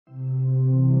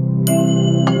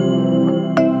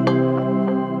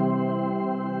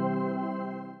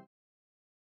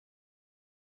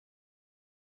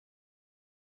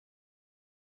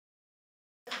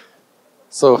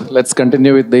So let's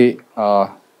continue with the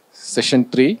session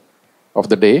 3 of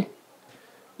the day.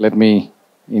 Let me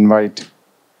invite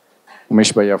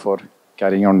Umesh Bhaiya for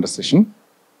carrying on the session.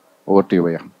 Over to you,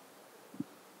 Bhaiya.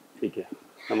 Okay.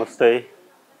 Namaste.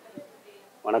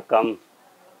 Vanakkam.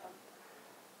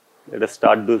 Let us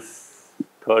start this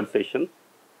third session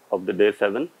of the day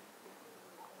 7.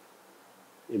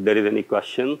 If there is any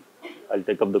question, I'll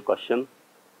take up the question.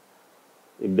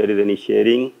 If there is any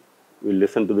sharing, we'll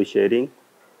listen to the sharing.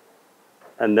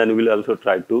 And then we'll also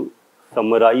try to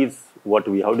summarize what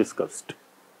we have discussed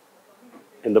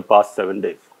in the past 7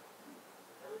 days.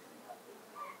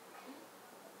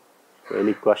 So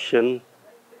any question?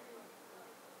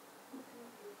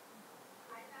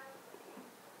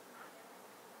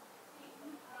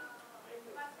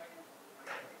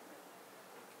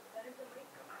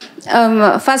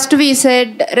 First we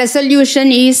said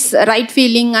resolution is right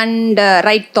feeling and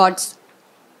right thoughts.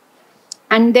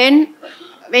 And then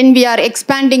when we are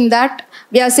expanding that,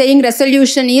 we are saying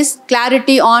resolution is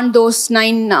clarity on those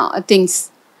 9 things.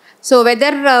 So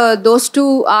whether those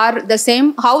two are the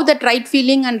same, how that right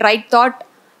feeling and right thought,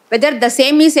 whether the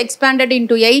same is expanded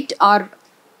into 8 or...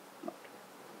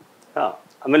 Yeah.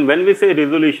 I mean, when we say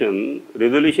resolution,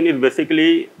 resolution is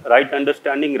basically right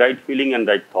understanding, right feeling and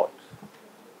right thoughts.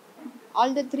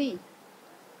 All the 3.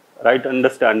 Right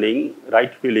understanding,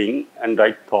 right feeling and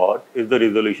right thought is the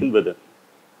resolution within.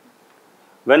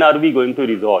 When are we going to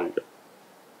resolve?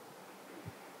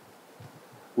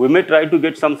 We may try to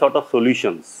get some sort of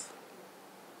solutions.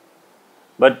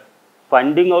 But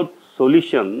finding out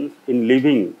solutions in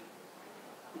living,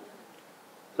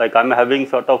 like I'm having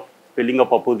sort of feeling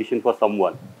of opposition for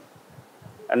someone,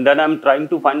 and then I'm trying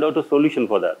to find out a solution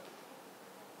for that.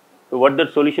 So what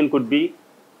that solution could be?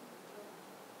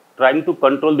 Trying to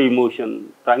control the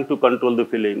emotion, trying to control the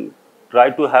feeling, try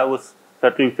to have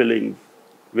settled feelings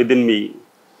within me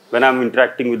when I'm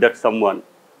interacting with that someone.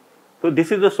 So this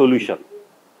is the solution.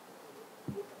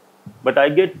 But I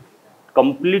get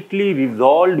completely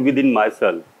resolved within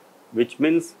myself, which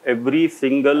means every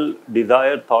single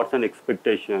desire, thoughts and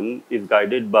expectation is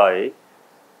guided by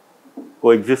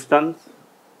coexistence,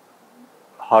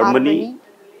 harmony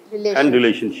and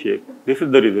relationship. This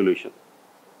is the resolution.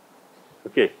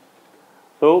 Okay.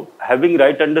 So having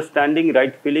right understanding,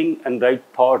 right feeling and right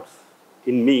thoughts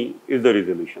in me is the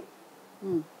resolution.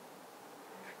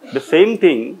 The same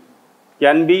thing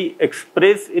can be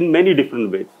expressed in many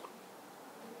different ways.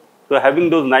 So having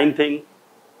those 9 things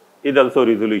is also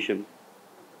resolution.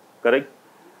 Correct?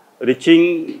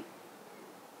 Reaching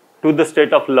to the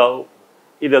state of love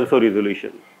is also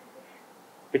resolution.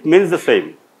 It means the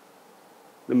same.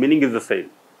 The meaning is the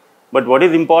same. But what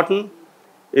is important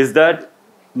is that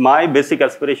my basic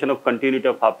aspiration of continuity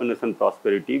of happiness and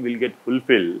prosperity will get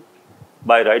fulfilled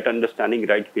by right understanding,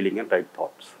 right feeling and right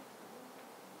thoughts.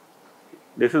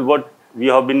 This is what we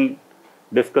have been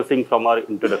discussing from our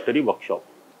introductory workshop.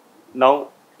 Now,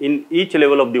 in each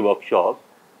level of the workshop,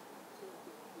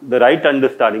 the right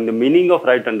understanding, the meaning of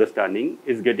right understanding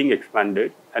is getting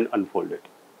expanded and unfolded.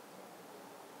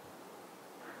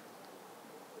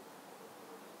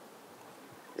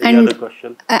 Any other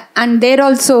question? And there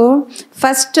also,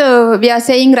 first we are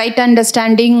saying right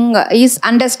understanding is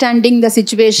understanding the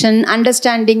situation,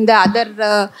 understanding the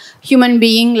other human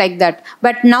being like that.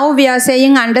 But now we are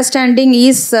saying understanding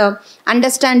is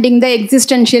understanding the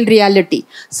existential reality.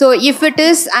 So if it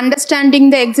is understanding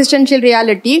the existential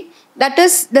reality, that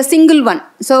is the single one.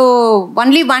 So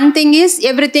only one thing is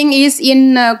everything is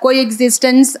in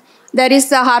coexistence, there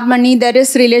is a harmony, there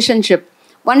is relationship.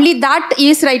 Only that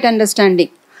is right understanding.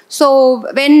 So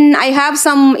when I have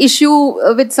some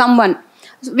issue with someone,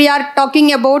 we are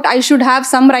talking about I should have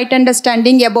some right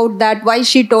understanding about that, why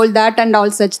she told that and all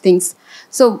such things.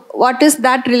 So what is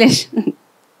that relation?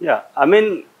 Yeah, I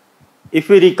mean, if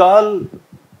we recall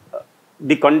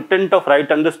the content of right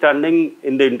understanding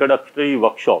in the introductory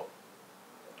workshop.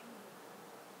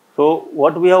 So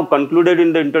what we have concluded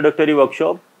in the introductory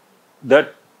workshop,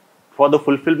 that for the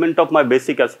fulfillment of my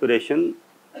basic aspiration,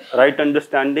 right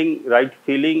understanding, right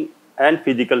feeling and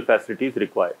physical facility is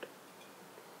required.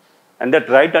 And that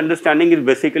right understanding is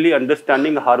basically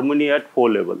understanding harmony at 4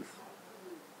 levels.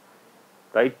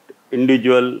 Right?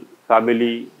 Individual,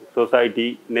 family,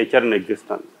 society, nature and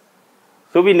existence.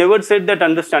 So we never said that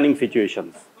understanding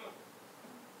situations,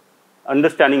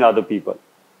 understanding other people.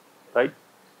 Right?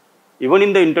 Even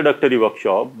in the introductory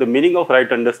workshop, the meaning of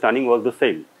right understanding was the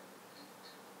same.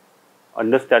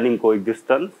 Understanding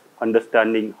coexistence,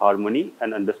 understanding harmony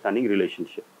and understanding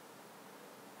relationship.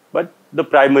 But the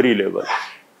primary level.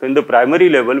 So in the primary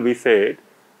level, we said,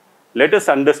 let us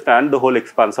understand the whole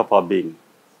expanse of our being.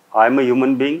 I am a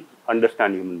human being,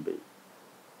 understand human being.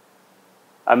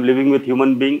 I'm living with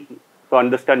human being, so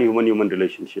understand human-human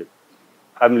relationship.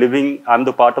 I'm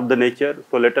the part of the nature,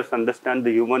 so let us understand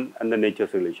the human and the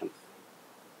nature's relations.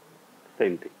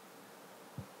 Same thing.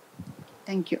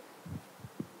 Thank you.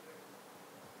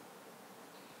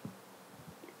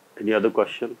 Any other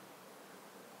question?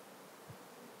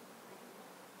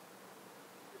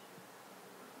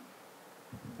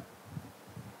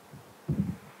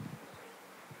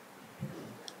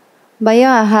 Bhaiya,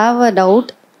 I have a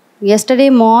doubt. Yesterday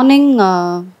morning,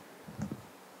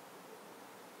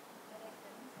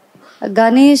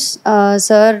 Ganesh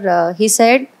sir, he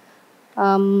said,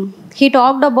 he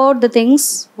talked about the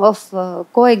things of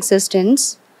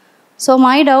coexistence. So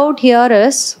my doubt here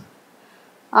is,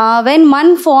 when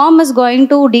one form is going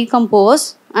to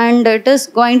decompose and it is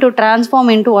going to transform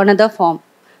into another form,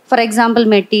 for example,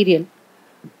 material.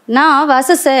 Now, as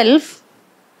a self,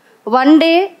 one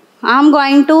day I'm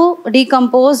going to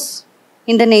decompose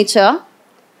in the nature,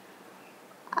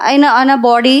 in a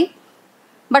body,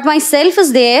 but my self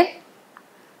is there.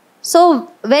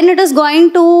 So when it is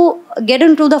going to get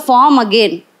into the form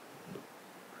again,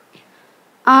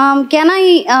 can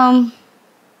I,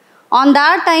 on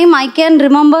that time, I can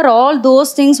remember all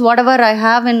those things, whatever I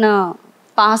have in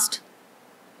past.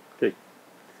 Okay.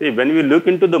 See, when we look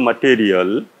into the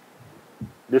material,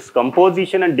 this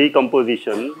composition and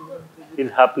decomposition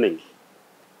is happening.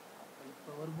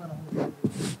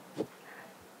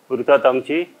 Purta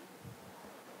Tangchi,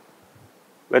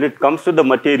 when it comes to the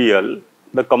material,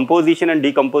 the composition and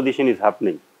decomposition is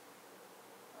happening.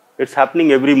 It's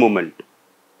happening every moment.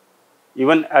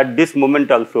 Even at this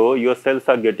moment also, your cells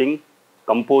are getting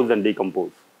composed and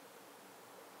decomposed.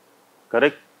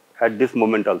 Correct? At this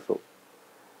moment also.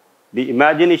 The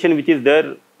imagination which is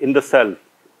there in the self,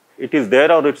 it is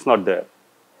there or it's not there.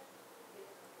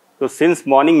 So since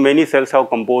morning, many cells have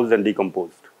composed and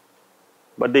decomposed.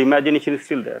 But the imagination is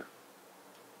still there.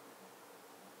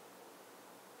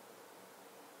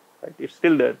 Right? It's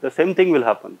still there. The same thing will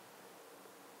happen.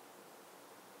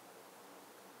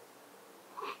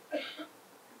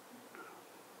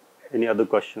 Any other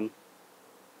question?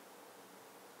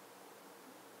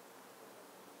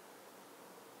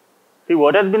 See,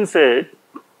 what has been said,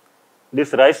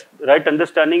 this right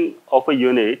understanding of a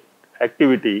unit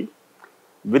activity,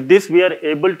 with this we are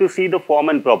able to see the form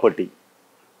and property.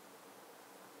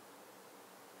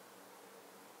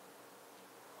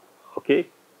 Okay.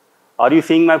 Are you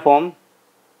seeing my form?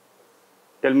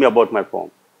 Tell me about my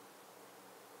form.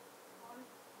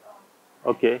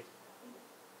 Okay.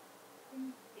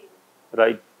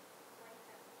 Right.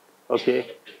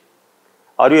 Okay.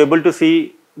 Are you able to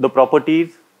see the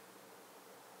properties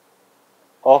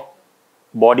of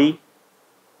body?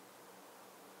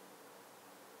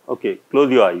 Okay.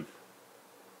 Close your eyes.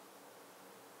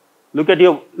 Look at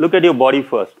your body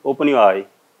first. Open your eye.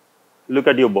 Look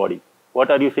at your body.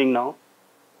 What are you seeing now?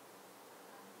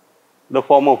 The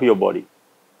form of your body.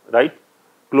 Right?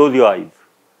 Close your eyes.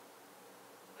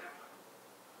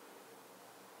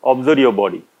 Observe your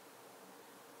body.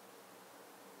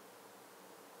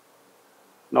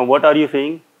 Now, what are you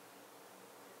seeing?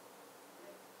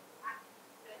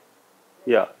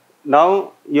 Yeah.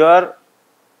 Now, you are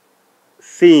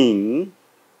seeing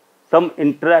some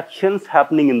interactions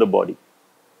happening in the body.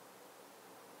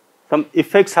 Some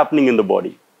effects happening in the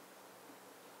body.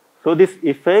 So, this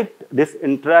effect, this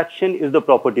interaction is the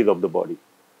properties of the body.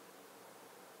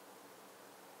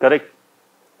 Correct?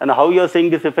 And how you are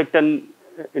seeing this effect and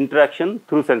interaction?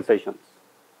 Through sensations.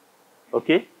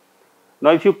 Okay? Now,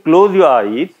 if you close your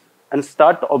eyes and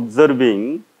start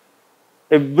observing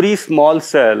every small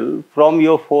cell from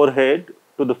your forehead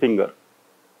to the finger,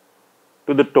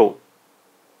 to the toe,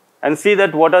 and see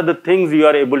that what are the things you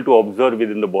are able to observe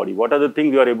within the body, what are the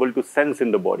things you are able to sense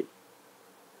in the body.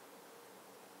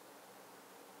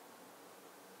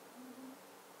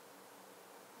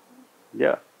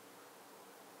 Yeah.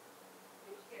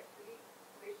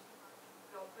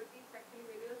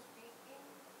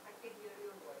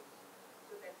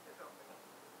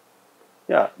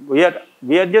 Yeah,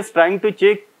 we are just trying to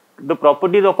check the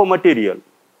properties of a material.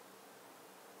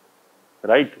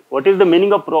 Right? What is the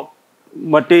meaning of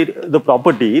the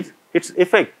properties? Its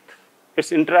effect,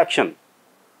 its interaction.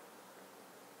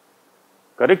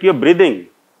 Correct? You're breathing.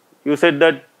 You said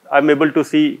that I'm able to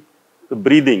see the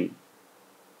breathing.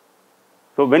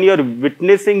 So when you are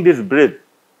witnessing this breath,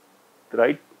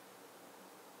 right?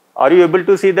 Are you able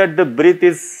to see that the breath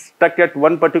is stuck at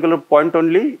one particular point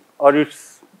only, or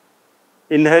it's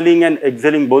inhaling and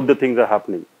exhaling, both the things are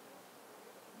happening?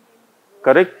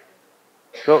 Correct?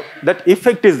 So that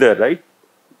effect is there, right?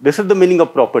 This is the meaning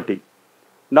of property.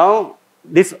 Now,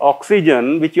 this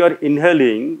oxygen which you are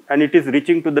inhaling and it is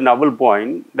reaching to the navel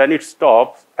point, then it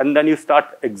stops and then you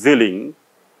start exhaling.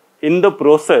 In the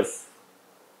process,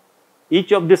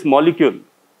 each of this molecule,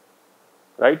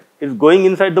 right, is going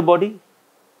inside the body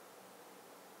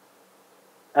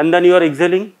and then you are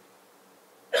exhaling.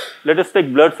 Let us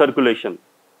take blood circulation.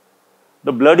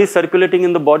 The blood is circulating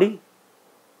in the body.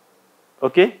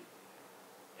 Okay?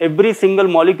 Every single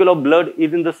molecule of blood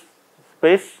is in the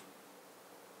space.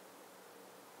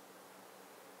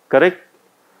 Correct?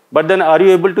 But then are you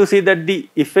able to see that the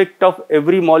effect of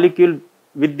every molecule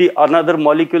with the another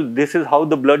molecule, this is how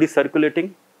the blood is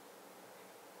circulating?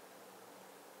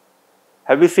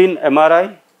 Have you seen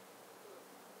MRI?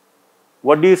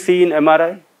 What do you see in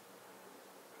MRI?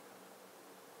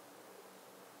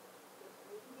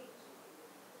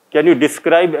 Can you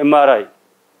describe MRI?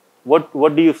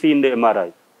 What do you see in the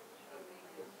MRI?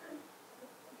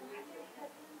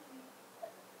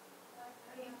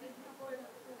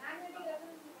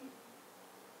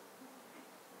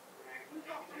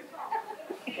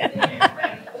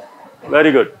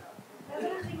 Very good.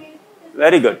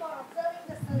 Very good.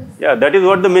 Yeah, that's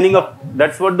what the meaning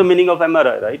of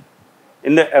MRI, right?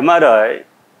 In the MRI,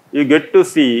 you get to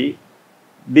see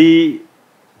the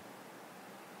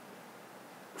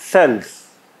cells,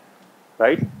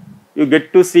 right? You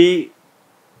get to see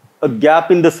a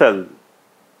gap in the cell,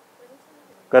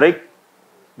 correct?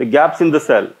 The gaps in the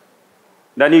cell.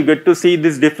 Then you get to see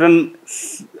these different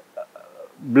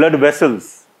blood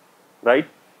vessels, right?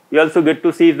 You also get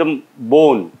to see the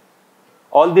bone.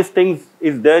 All these things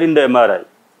is there in the MRI.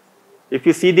 If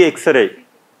you see the X-ray,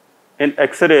 in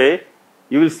X-ray,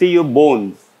 you will see your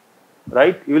bones,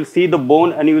 right? You will see the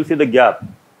bone and you will see the gap.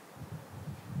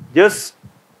 Just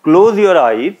close your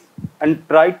eyes and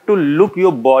try to look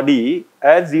your body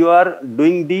as you are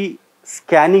doing the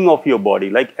scanning of your body,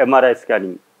 like MRI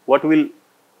scanning. What will you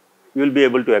will be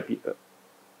able to appear?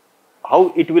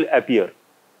 How it will appear?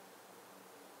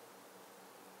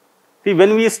 See,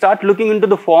 when we start looking into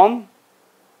the form,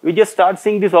 we just start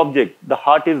seeing this object. The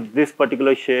heart is this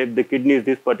particular shape, the kidney is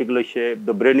this particular shape,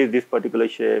 the brain is this particular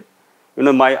shape,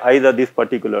 my eyes are this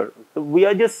particular. So we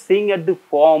are just seeing at the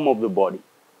form of the body.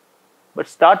 But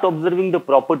start observing the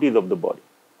properties of the body.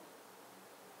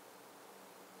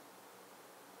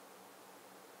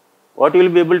 What you will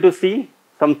be able to see?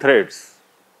 Some threads,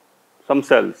 some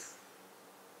cells.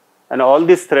 And all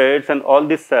these threads and all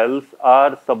these cells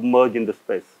are submerged in the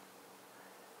space.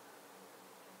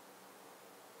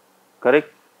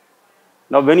 Correct?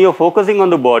 Now, when you are focusing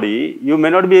on the body, you may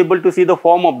not be able to see the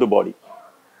form of the body.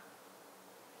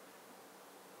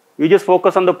 You just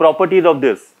focus on the properties of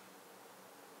this.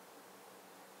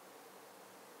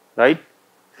 Right?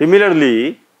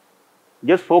 Similarly,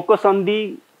 just focus on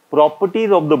the properties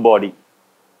of the body.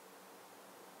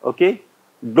 Okay?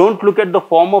 Don't look at the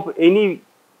form of any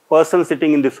person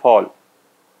sitting in this hall,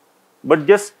 but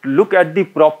just look at the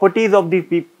properties of the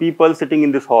people sitting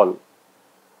in this hall.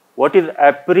 What is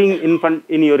appearing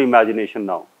in your imagination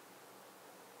now?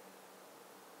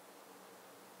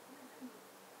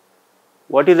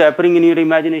 What is appearing in your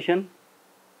imagination?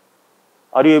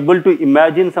 Are you able to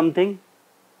imagine something?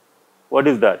 What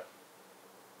is that?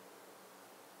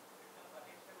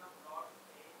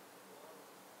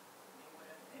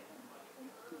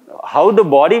 How the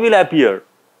body will appear?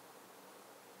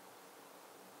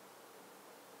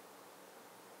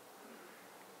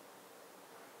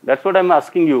 That's what I'm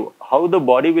asking you. How the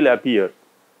body will appear?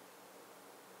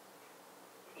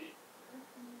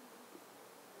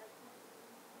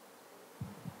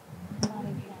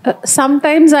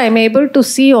 Sometimes I'm able to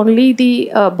see only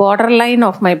the borderline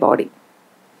of my body.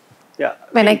 Yeah.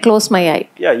 When I close my eye.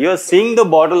 Yeah, you are seeing the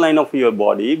borderline of your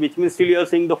body, which means still you are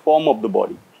seeing the form of the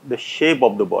body, the shape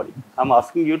of the body. I'm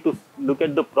asking you to look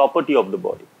at the property of the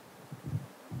body.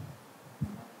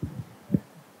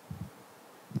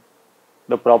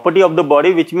 The property of the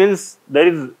body, which means there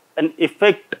is an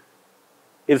effect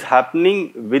is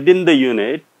happening within the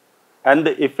unit and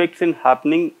the effects in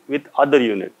happening with other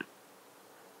unit.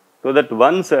 So that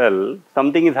one cell,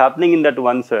 something is happening in that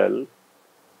one cell,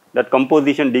 that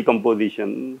composition,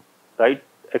 decomposition, right?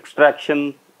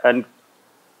 Extraction and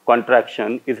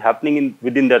contraction is happening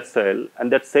within that cell,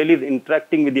 and that cell is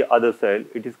interacting with the other cell.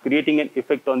 It is creating an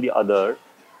effect on the other.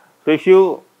 So if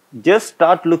you just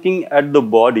start looking at the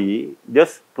body,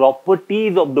 just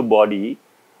properties of the body,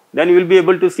 then you will be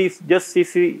able to see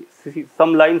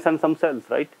some lines and some cells,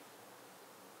 right?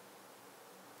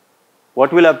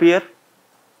 What will appear?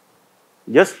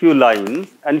 Just few lines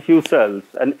and few cells,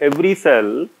 and every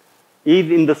cell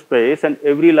is in the space and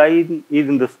every line is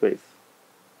in the space.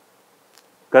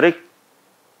 Correct?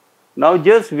 Now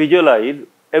just visualize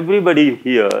everybody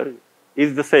here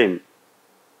is the same,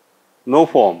 no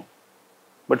form,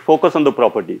 but focus on the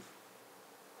properties,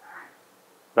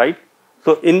 right?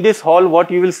 So in this hall,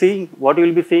 what you will see, what you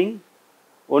will be seeing?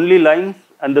 Only lines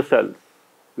and the cells,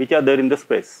 which are there in the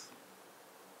space.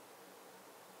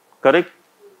 Correct?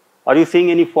 Are you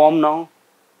seeing any form now?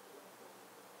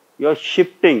 You are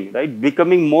shifting, right?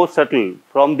 Becoming more subtle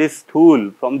from this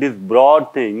tool, from this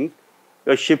broad thing.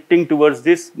 You are shifting towards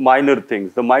this minor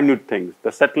things, the minute things,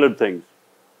 the subtler things.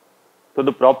 So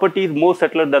the property is more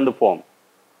subtler than the form.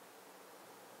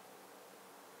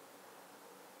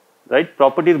 Right?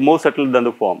 Property is more subtle than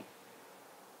the form.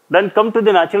 Then come to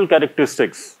the natural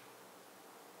characteristics.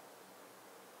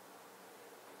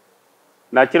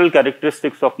 Natural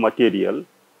characteristics of material,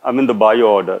 I mean the bio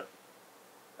order,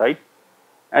 right?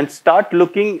 And start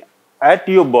looking at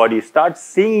your body, start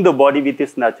seeing the body with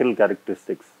its natural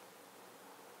characteristics.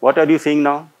 What are you seeing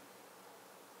now?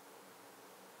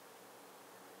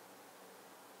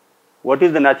 What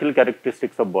is the natural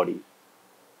characteristics of body?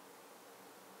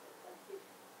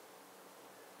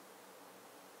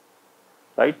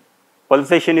 Right?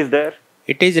 Pulsation is there.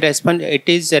 It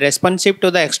is responsive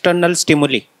to the external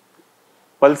stimuli.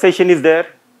 Pulsation is there,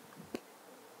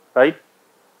 right?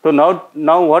 So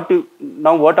now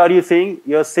what are you seeing?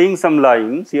 You are seeing some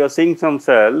lines. You are seeing some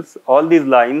cells. All these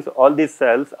lines, all these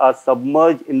cells are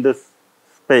submerged in this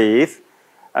space.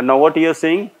 And now what you are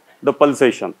seeing? The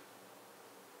pulsation,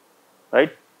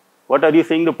 right? What are you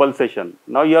seeing? The pulsation.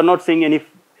 Now you are not seeing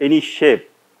any shape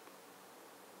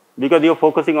because you are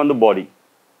focusing on the body.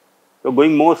 You are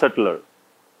going more subtler,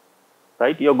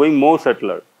 right? You are going more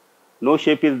subtler. No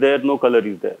shape is there, no color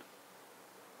is there.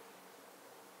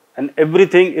 And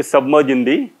everything is submerged in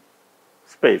the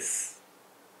space,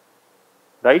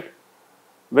 right?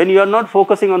 When you are not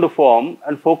focusing on the form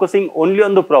and focusing only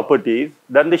on the properties,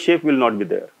 then the shape will not be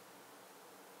there.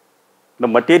 The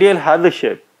material has a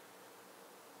shape,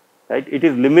 right? It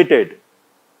is limited.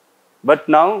 But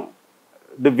now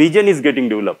the vision is getting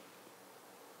developed.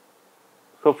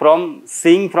 So from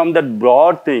seeing from that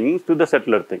broad things to the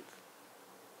subtler things.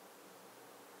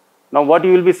 Now what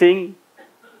you will be seeing?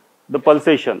 The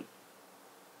pulsation,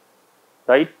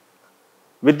 right?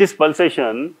 With this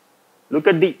pulsation, look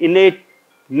at the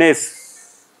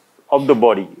innateness of the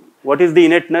body. What is the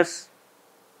innateness?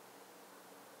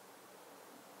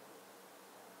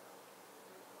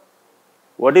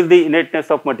 What is the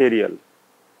innateness of material?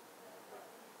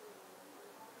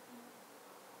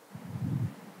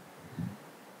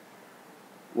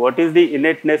 What is the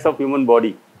innateness of human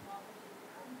body?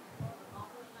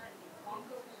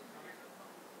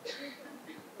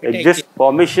 Exist,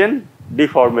 formation,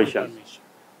 deformation.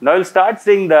 Now you'll start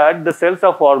seeing that the cells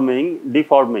are forming,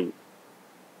 deforming,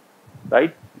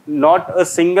 right? Not a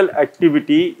single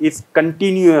activity is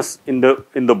continuous in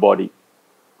the body,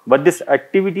 but these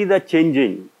activities are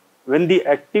changing. When the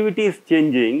activity is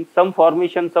changing, some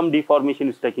formation, some deformation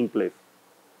is taking place.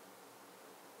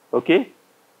 Okay?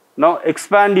 Now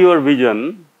expand your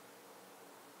vision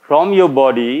from your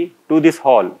body to this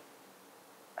hall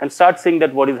and start seeing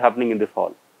that what is happening in this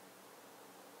hall.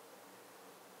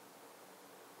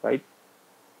 Right?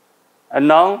 And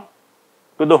now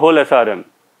to the whole SRM.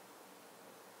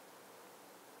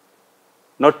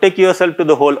 Now take yourself to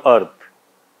the whole earth.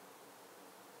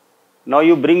 Now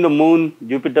you bring the moon,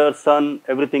 Jupiter, sun,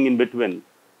 everything in between.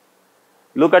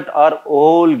 Look at our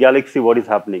whole galaxy, what is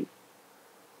happening.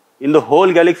 In the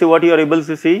whole galaxy, what you are able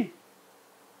to see?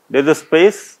 There is a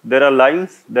space, there are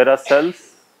lines, there are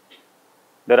cells,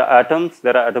 there are atoms,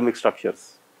 there are atomic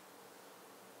structures.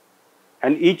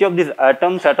 And each of these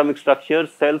atoms, atomic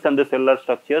structures, cells and the cellular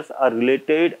structures are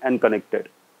related and connected.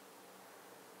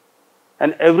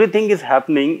 And everything is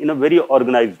happening in a very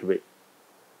organized way.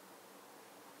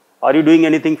 Are you doing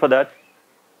anything for that?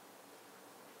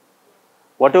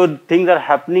 Whatever things are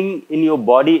happening in your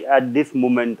body at this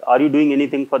moment, are you doing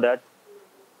anything for that?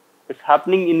 It's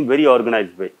happening in a very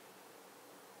organized way.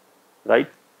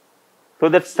 Right? So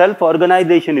that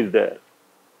self-organization is there.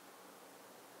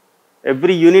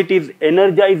 Every unit is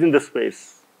energized in the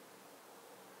space.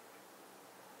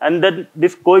 And then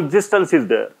this coexistence is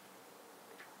there.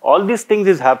 All these things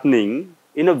is happening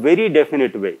in a very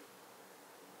definite way.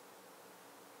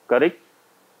 Correct?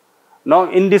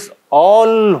 Now in this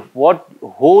all what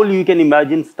whole you can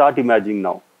imagine, start imagining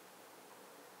now.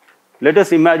 Let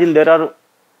us imagine there are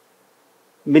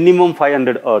minimum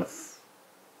 500 Earths.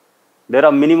 There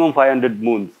are minimum 500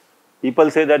 moons. People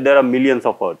say that there are millions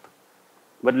of Earth.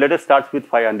 But let us start with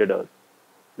 500 Earth.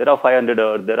 There are 500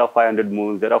 Earth, there are 500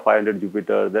 moons, there are 500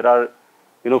 Jupiter, there are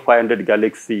 500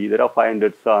 galaxy, there are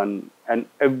 500 sun, and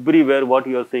everywhere what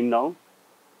you are seeing now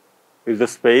is the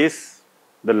space,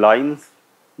 the lines,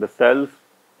 the cells,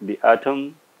 the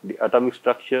atom, the atomic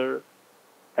structure,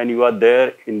 and you are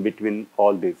there in between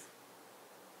all this.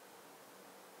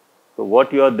 So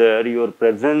what you are there, your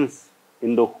presence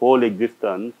in the whole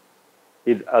existence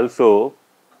is also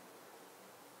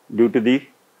due to the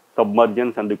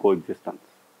submergence and the coexistence.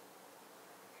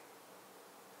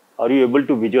 Are you able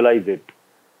to visualize it?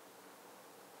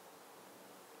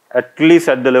 At least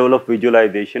at the level of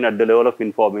visualization, at the level of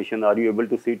information, are you able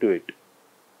to see to it?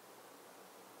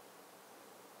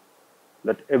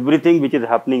 That everything which is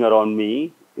happening around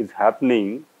me is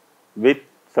happening with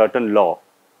certain law,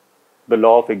 the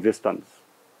law of existence.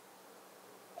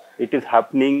 It is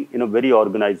happening in a very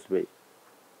organized way.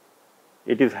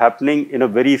 It is happening in a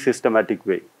very systematic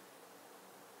way.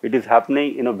 It is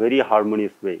happening in a very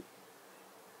harmonious way.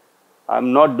 I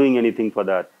am not doing anything for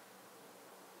that.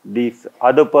 This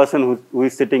other person who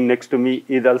is sitting next to me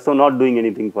is also not doing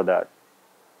anything for that.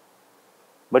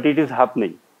 But it is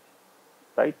happening,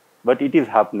 right? But it is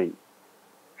happening.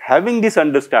 Having this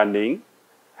understanding,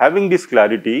 having this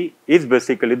clarity is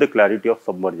basically the clarity of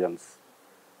submergence.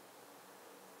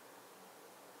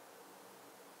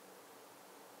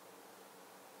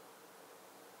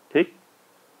 Okay?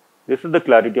 This is the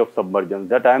clarity of submergence,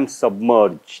 that I am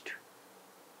submerged.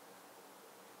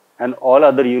 And all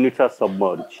other units are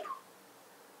submerged.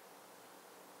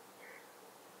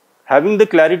 Having the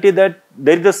clarity that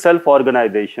there is a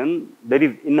self-organization, there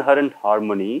is inherent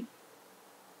harmony,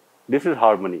 this is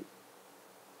harmony.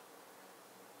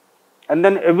 And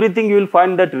then everything you will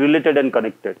find that related and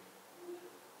connected.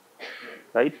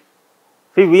 Right?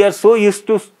 See, we are so used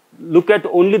to look at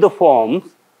only the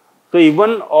forms, so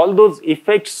even all those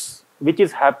effects which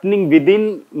is happening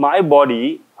within my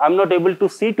body, I am not able to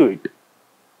see to it.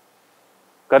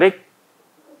 Correct?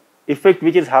 Effect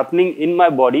which is happening in my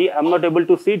body, I am not able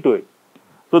to see to it.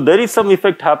 So there is some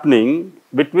effect happening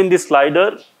between the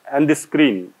slider and the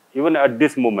screen, even at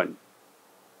this moment.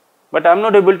 But I am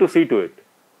not able to see to it.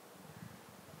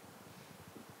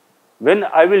 When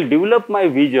I will develop my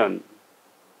vision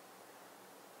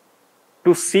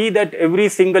to see that every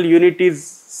single unit is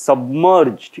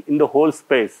submerged in the whole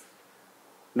space,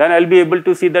 then I will be able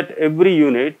to see that every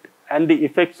unit and the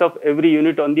effects of every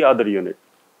unit on the other unit.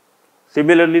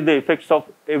 Similarly, the effects of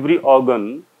every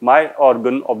organ, my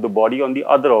organ of the body on the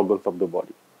other organs of the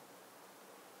body.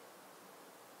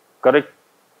 Correct?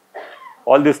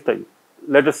 All these things.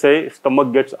 Let us say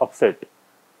stomach gets upset.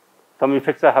 Some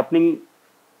effects are happening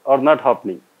or not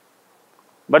happening.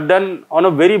 But then on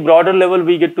a very broader level,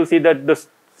 we get to see that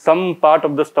some part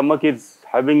of the stomach is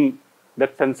having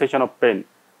that sensation of pain.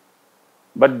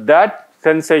 But that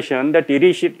sensation, that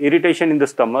irritation in the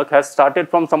stomach has started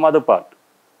from some other part.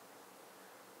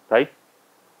 Right?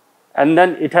 And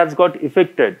then it has got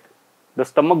affected. The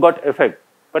stomach got affected.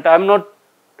 But I am not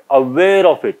aware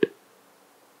of it.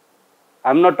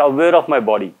 I am not aware of my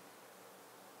body.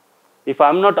 If I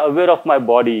am not aware of my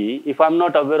body, if I am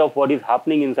not aware of what is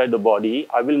happening inside the body,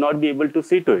 I will not be able to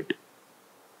see to it.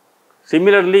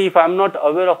 Similarly, if I am not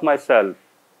aware of myself,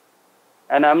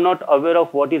 and I am not aware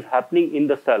of what is happening in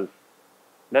the self,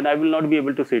 then I will not be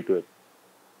able to see to it.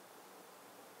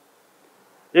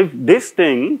 If this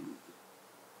thing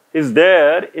is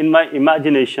there in my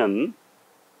imagination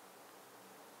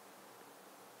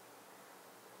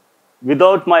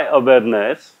without my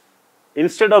awareness,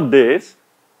 instead of this,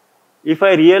 if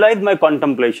I realize my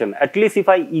contemplation, at least if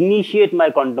I initiate my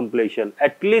contemplation,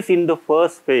 at least in the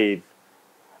first phase,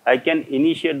 I can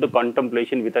initiate the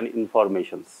contemplation with an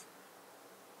informations.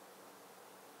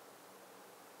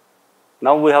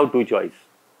 Now we have two choices.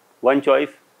 One choice,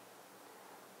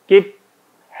 keep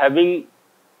having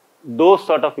those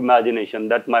sort of imagination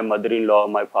that my mother-in-law,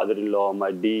 my father-in-law,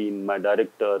 my dean, my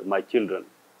director, my children.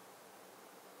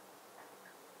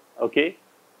 Okay?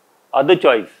 Other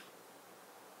choice,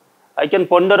 I can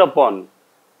ponder upon,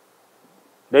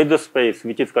 there is a space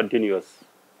which is continuous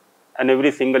and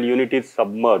every single unit is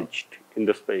submerged in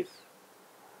the space.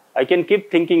 I can keep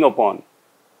thinking upon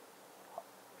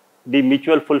the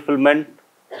mutual fulfillment,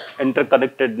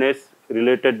 interconnectedness,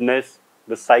 relatedness,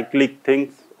 the cyclic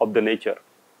things of the nature.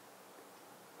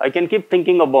 I can keep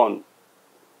thinking upon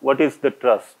what is the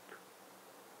trust,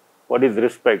 what is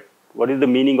respect, what is the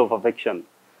meaning of affection.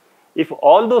 If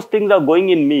all those things are going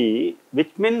in me,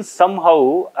 which means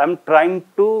somehow I am trying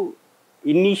to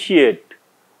initiate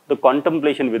the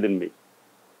contemplation within me.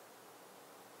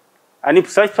 And if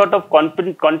such sort of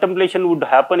contemplation would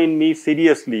happen in me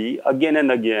seriously again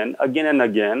and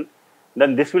again,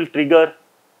 then this will trigger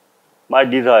my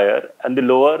desire and the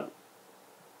lower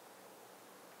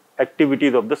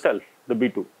activities of the self, the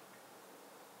B2.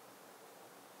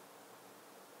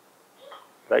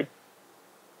 Right?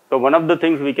 So one of the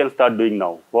things we can start doing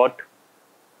now, what?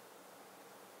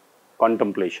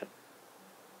 Contemplation.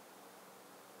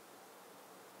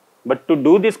 But to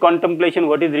do this contemplation,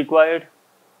 what is required?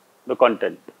 The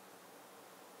content.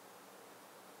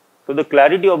 So the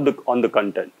clarity of on the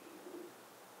content.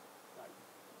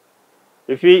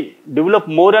 If we develop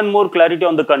more and more clarity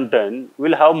on the content,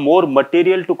 we'll have more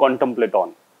material to contemplate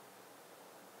on.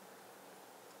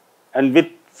 And with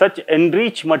such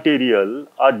enriched material,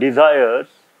 our desires,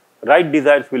 right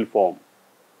desires will form.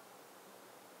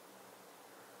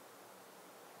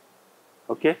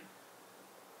 Okay?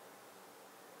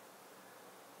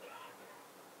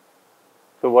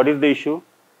 So what is the issue?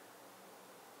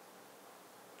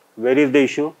 Where is the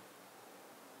issue?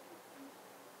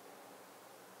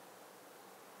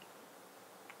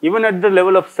 Even at the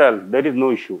level of self, there is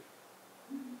no issue.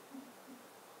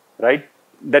 Right?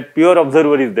 That pure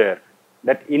observer is there.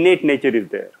 That innate nature is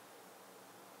there.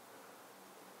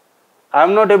 I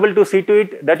am not able to see to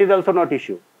it, that is also not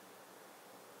issue.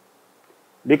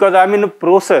 Because I am in a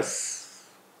process.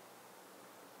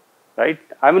 Right?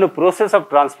 I am in a process of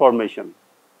transformation.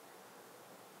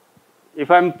 If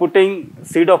I am putting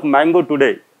seed of mango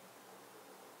today,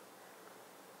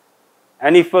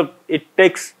 and if it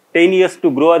takes 10 years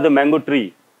to grow as a mango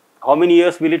tree, how many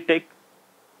years will it take?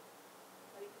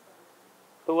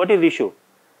 So what is the issue?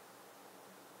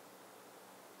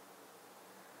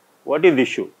 What is the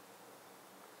issue?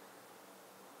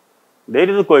 There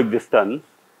is a coexistence,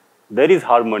 there is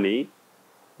harmony,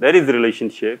 there is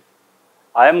relationship,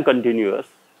 I am continuous,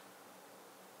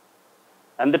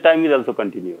 and the time is also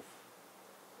continuous.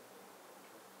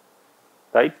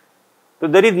 Right? So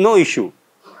there is no issue.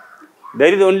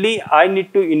 There is only I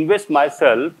need to invest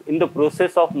myself in the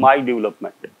process of my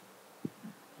development.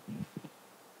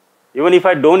 Even if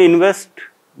I don't invest,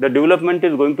 the development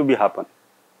is going to be happen.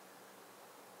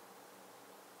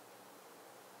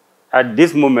 At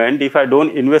this moment, if I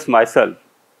don't invest myself,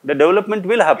 the development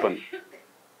will happen.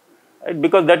 Right?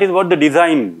 Because that is what the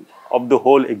design of the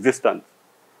whole existence.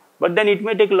 But then it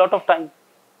may take a lot of time.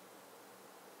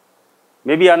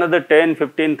 Maybe another 10,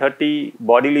 15, 30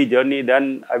 bodily journey,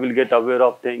 then I will get aware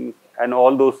of things, and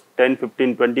all those 10,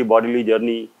 15, 20 bodily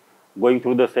journey going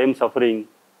through the same suffering.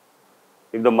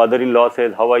 If the mother-in-law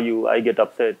says, how are you? I get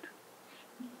upset.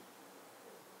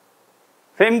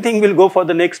 Same thing will go for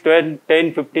the next 10,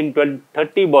 15, 20,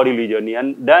 30 bodily journey,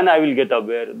 and then I will get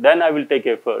aware, then I will take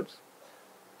efforts.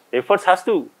 Efforts has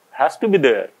to be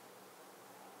there.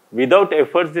 Without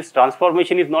efforts, this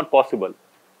transformation is not possible.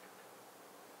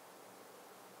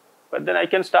 But then I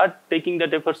can start taking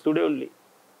that efforts today only.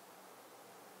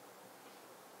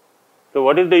 So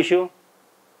what is the issue?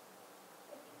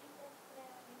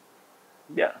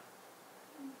 Yeah.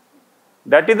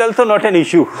 That is also not an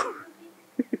issue.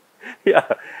 Yeah.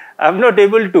 I am not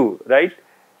able to, right?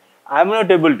 I am not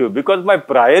able to because my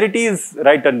priority is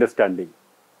right understanding.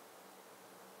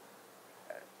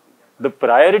 The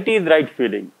priority is right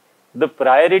feeling. The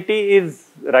priority is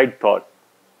right thought.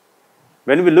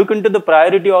 When we look into the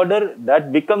priority order,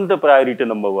 that becomes the priority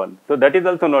number one. So that is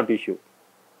also not issue.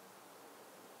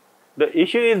 The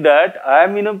issue is that I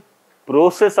am in a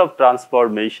process of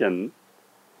transformation.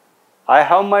 I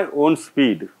have my own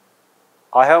speed.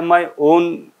 I have my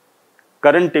own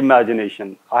current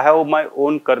imagination. I have my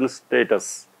own current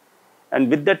status. And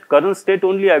with that current state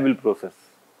only I will process.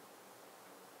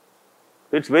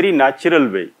 It's very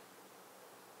natural way.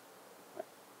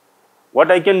 What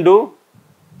I can do?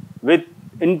 With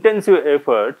intensive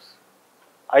efforts,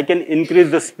 I can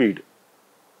increase the speed.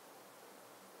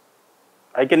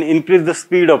 I can increase the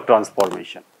speed of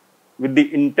transformation with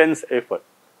the intense effort.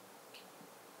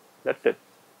 That's it.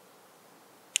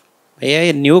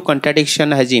 A new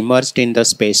contradiction has emerged in the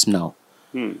space now.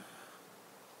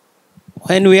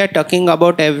 When we are talking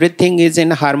about everything is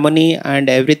in harmony and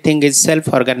everything is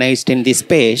self-organized in the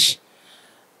space,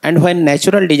 and when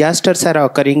natural disasters are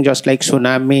occurring, just like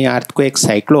tsunami, earthquake,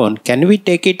 cyclone, can we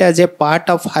take it as a part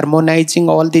of harmonizing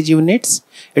all these units?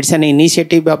 It's an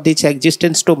initiative of this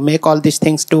existence to make all these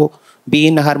things to be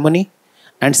in harmony.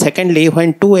 And secondly,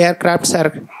 when two aircrafts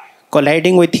are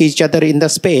colliding with each other in the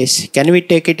space, can we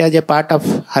take it as a part of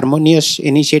harmonious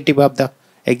initiative of the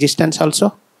existence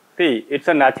also? See, it's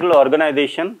a natural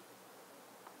organization,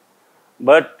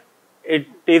 but it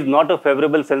is not a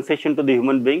favorable sensation to the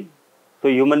human being. So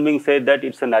human beings say that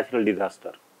it's a natural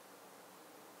disaster.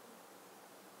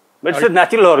 But it's a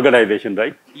natural organization,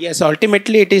 right? Yes,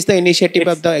 ultimately it is the initiative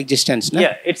of the existence. No?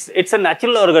 Yeah, it's a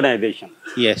natural organization.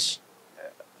 Yes.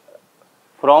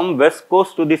 from west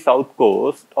coast to the south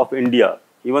coast of India,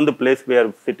 even the place we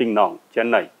are sitting now,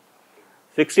 Chennai,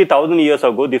 60,000 years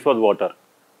ago, this was water.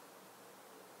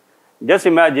 Just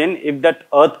imagine if that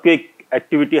earthquake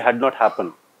activity had not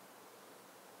happened.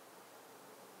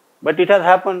 But it has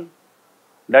happened.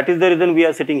 That is the reason we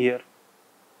are sitting here.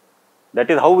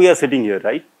 That is how we are sitting here,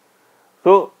 right?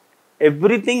 So,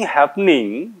 everything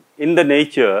happening in the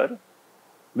nature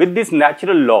with this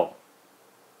natural law.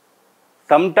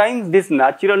 Sometimes this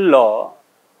natural law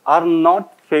are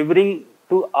not favoring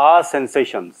to our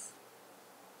sensations.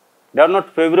 They are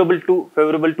not favorable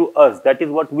to us. That is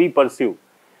what we perceive.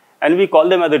 And we call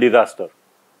them as a disaster.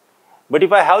 But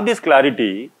if I have this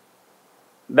clarity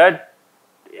that,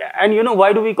 and you know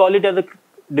why do we call it as a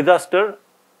disaster?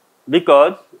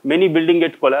 Because many buildings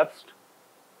get collapsed.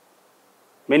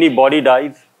 Many body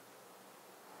dies.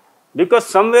 Because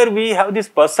somewhere we have this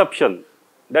perception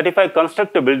that if I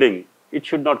construct a building, it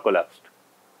should not collapse.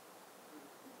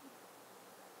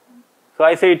 So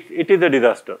I say it is a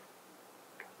disaster.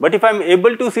 But if I am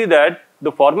able to see that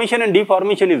the formation and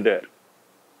deformation is there,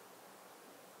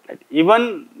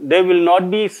 even there will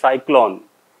not be cyclone,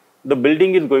 the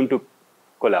building is going to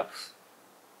collapse.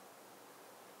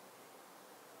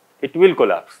 It will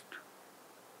collapse.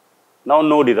 Now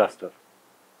no disaster.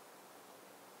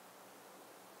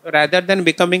 Rather than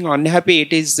becoming unhappy,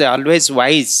 it is always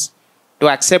wise to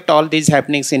accept all these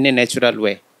happenings in a natural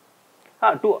way.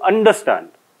 To understand.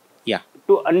 Yeah.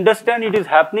 To understand it is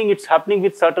happening, it's happening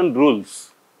with certain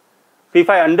rules. So if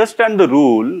I understand the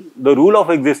rule of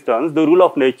existence, the rule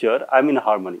of nature, I'm in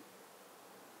harmony.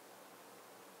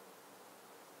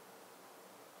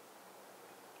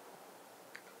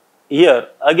 Here,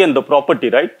 again the property,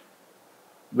 right?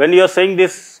 When you are saying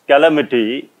this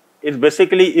calamity, it's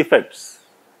basically effects.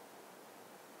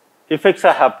 Effects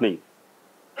are happening.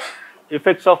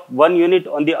 Effects of one unit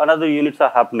on the another units are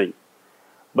happening.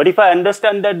 But if I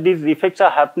understand that these effects are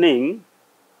happening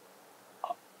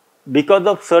because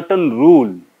of certain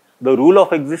rule, the rule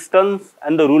of existence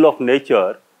and the rule of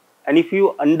nature, and if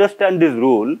you understand this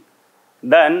rule,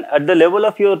 then at the level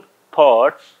of your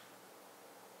thoughts,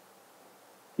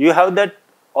 you have that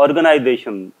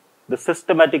organization, the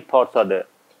systematic thoughts are there.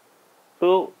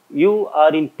 So you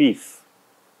are in peace.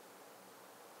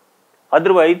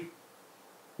 Otherwise,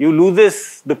 you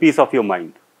loses the peace of your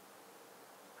mind.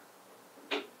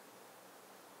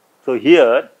 So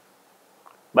here,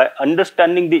 by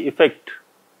understanding the effect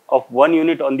of one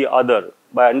unit on the other,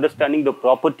 by understanding the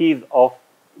properties of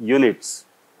units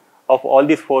of all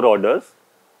these four orders,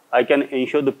 I can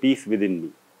ensure the peace within me.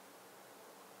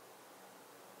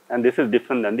 And this is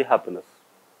different than the happiness.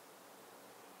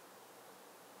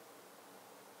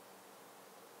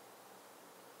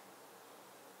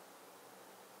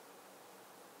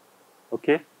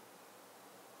 Okay.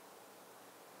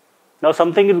 Now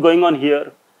something is going on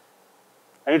here,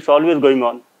 and it's always going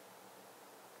on.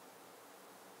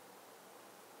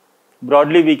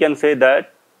 Broadly, we can say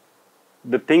that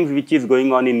the things which is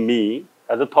going on in me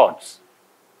are the thoughts.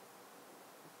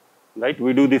 Right?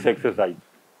 We do this exercise,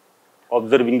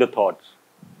 observing the thoughts.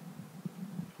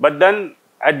 But then,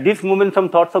 at this moment, some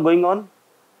thoughts are going on.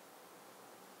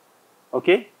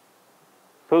 Okay?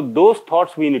 So those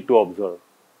thoughts we need to observe,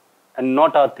 and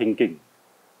not our thinking.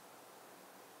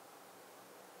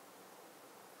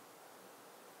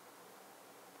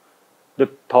 The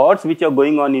thoughts which are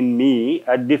going on in me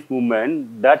at this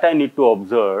moment, that I need to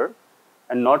observe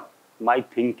and not my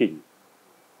thinking.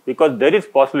 Because there is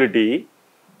possibility,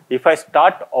 if I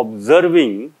start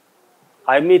observing,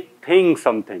 I may think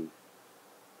something.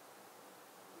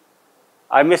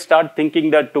 I may start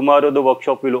thinking that tomorrow the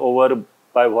workshop will over,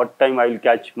 by what time I will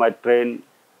catch my train,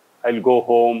 I will go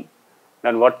home,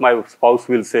 and what my spouse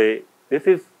will say. This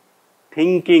is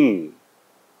thinking.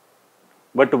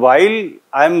 But while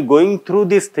I am going through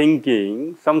this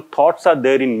thinking, some thoughts are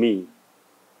there in me.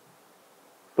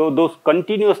 So those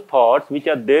continuous thoughts which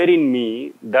are there in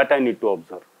me, that I need to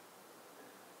observe.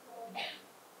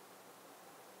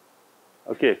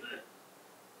 Okay.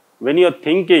 When you are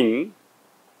thinking,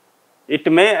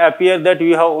 it may appear that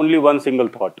you have only one single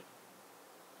thought.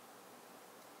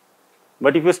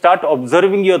 But if you start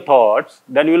observing your thoughts,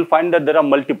 then you will find that there are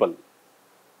multiple.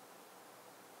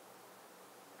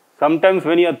 Sometimes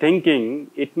when you are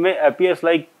thinking, it may appear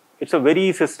like it's a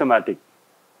very systematic.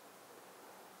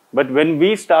 But when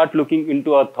we start looking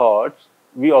into our thoughts,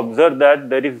 we observe that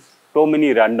there is so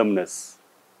many randomness.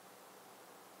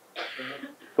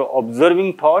 So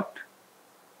observing thought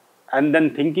and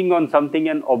then thinking on something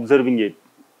and observing it,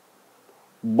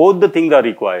 both the things are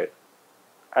required.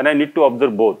 And I need to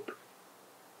observe both.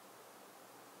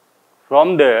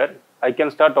 From there, I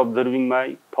can start observing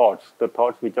my thoughts, the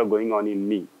thoughts which are going on in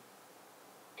me.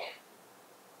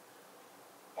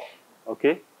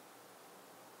 Okay?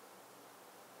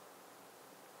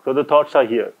 So the thoughts are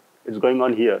here. It's going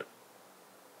on here.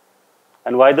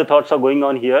 And why the thoughts are going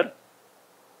on here?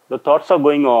 The thoughts are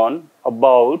going on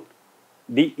about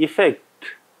the effect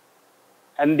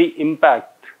and the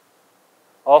impact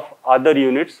of other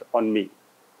units on me.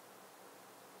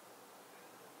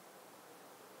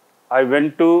 I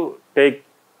went to take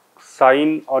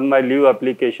sign on my leave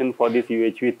application for this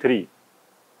UHV III,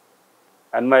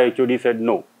 and my HOD said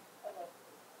no.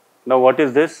 Now what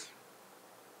is this?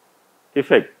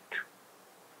 Effect.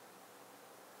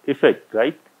 Effect,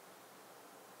 right?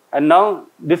 And now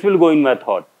this will go in my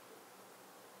thought.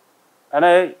 And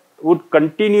I would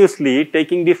continuously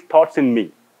taking these thoughts in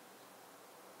me.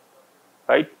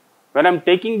 Right? When I'm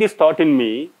taking this thought in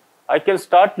me, I can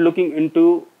start looking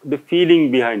into the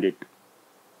feeling behind it.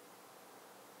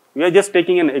 We are just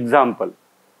taking an example.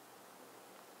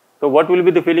 So what will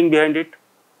be the feeling behind it?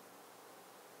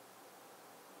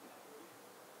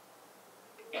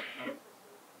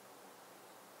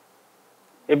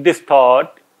 If this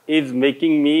thought is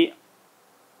making me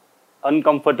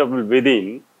uncomfortable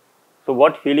within, so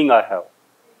what feeling I have?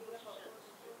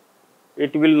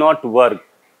 It will not work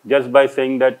just by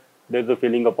saying that there is a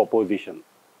feeling of opposition.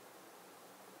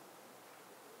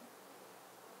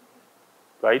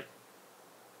 Right?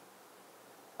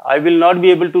 I will not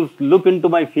be able to look into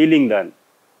my feeling then.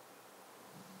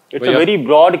 It's a very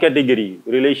broad category,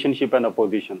 relationship and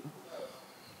opposition.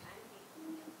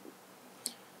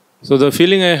 So the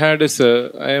feeling I had is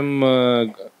I am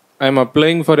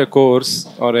applying for a course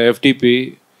or a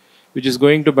FTP which is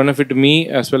going to benefit me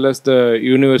as well as the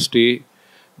university,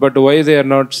 but why they are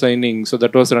not signing? So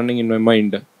that was running in my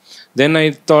mind. Then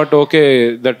I thought,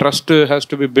 okay, the trust has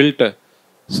to be built.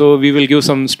 So we will give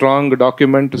some strong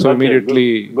document. So okay,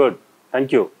 immediately. Good.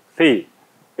 Thank you. See,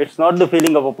 it's not the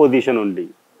feeling of opposition only.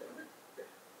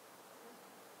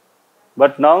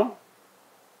 But now,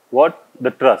 what?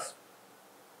 The trust.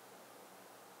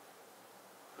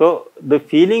 So the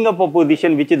feeling of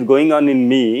opposition which is going on in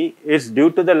me is due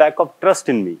to the lack of trust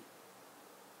in me.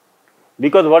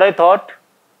 Because what I thought,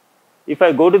 if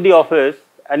I go to the office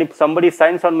and if somebody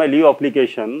signs on my leave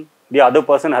application, the other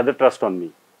person has a trust on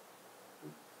me.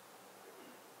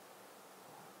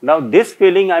 Now this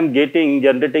feeling I'm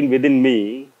generating within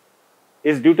me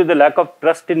is due to the lack of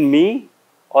trust in me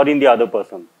or in the other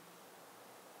person.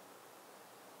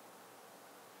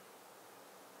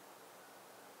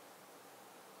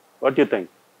 What do you think?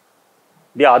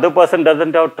 The other person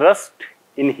doesn't have trust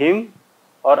in him,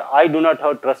 or I do not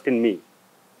have trust in me?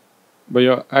 But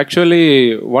yeah,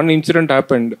 actually, one incident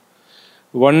happened.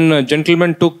 One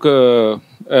gentleman took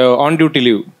on-duty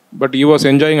leave, but he was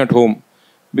enjoying at home.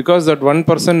 Because that one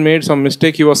person made some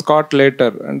mistake, he was caught later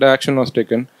and the action was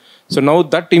taken. So now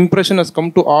that impression has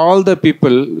come to all the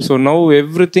people. So now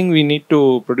everything we need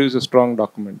to produce a strong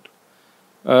document.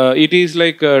 It is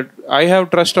like I have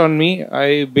trust on me.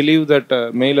 I believe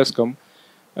that mail has come.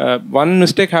 One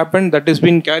mistake happened that has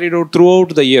been carried out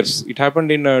throughout the years. It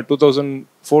happened in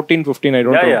 2014-15. I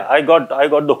don't know. Yeah, I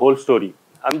got the whole story.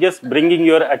 I'm just bringing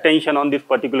your attention on this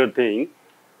particular thing.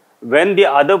 When the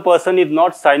other person is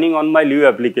not signing on my leave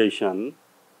application,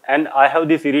 and I have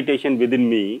this irritation within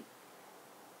me,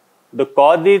 the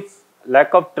cause is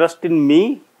lack of trust in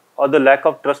me or the lack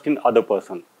of trust in other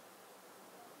person.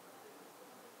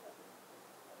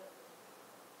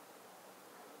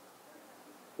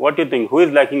 What do you think? Who is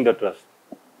lacking the trust?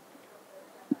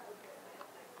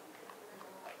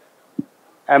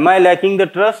 Am I lacking the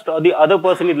trust or the other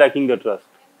person is lacking the trust?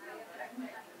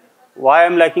 Why I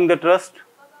am lacking the trust?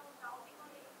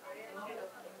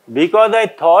 Because I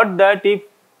thought that if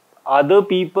other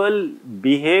people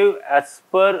behave as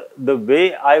per the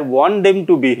way I want them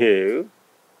to behave,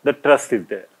 the trust is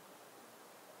there.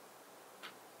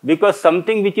 Because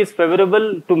something which is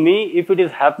favorable to me, if it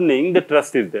is happening, the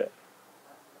trust is there.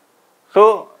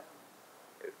 So,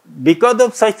 because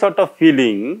of such sort of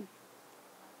feeling,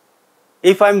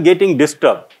 if I am getting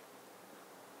disturbed,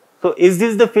 so is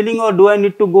this the feeling or do I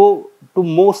need to go to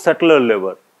more subtler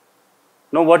level?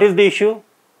 Now, what is the issue?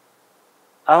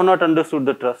 I have not understood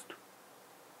the trust.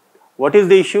 What is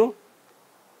the issue?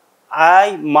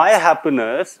 My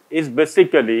happiness is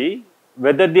basically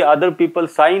whether the other people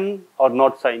sign or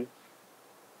not sign.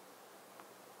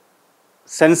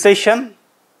 Sensation,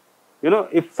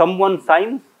 if someone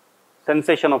signs,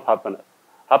 sensation of happiness.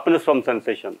 Happiness from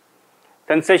sensation.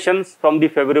 Sensations from the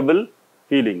favorable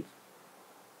feelings.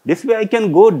 This way I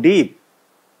can go deep.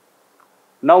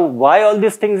 Now, why all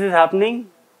these things is happening?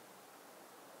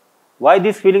 Why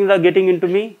these feelings are getting into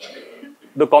me?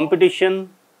 The competition,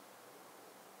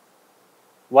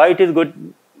 why it is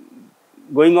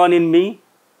going on in me?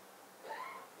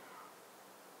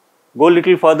 Go a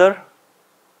little further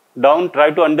down, try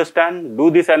to understand,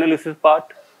 do this analysis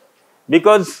part.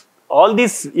 Because all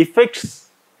these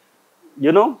effects,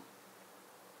 you know,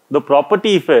 the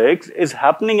property effects is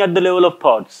happening at the level of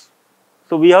thoughts.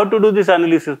 So we have to do this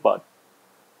analysis part.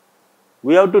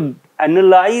 We have to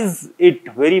analyze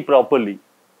it very properly.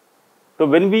 So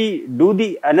when we do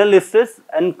the analysis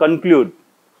and conclude,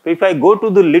 so if I go to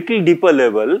the little deeper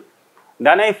level,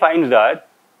 then I find that,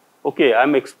 okay,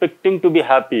 I'm expecting to be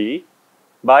happy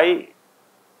by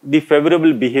the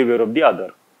favorable behavior of the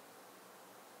other.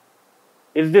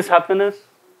 Is this happiness?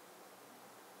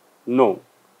 No.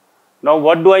 Now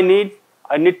what do I need?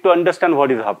 I need to understand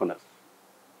what is happiness.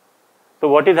 So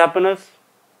what is happiness?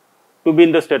 To be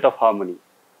in the state of harmony.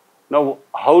 Now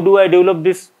how do I develop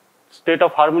this state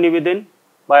of harmony within?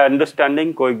 By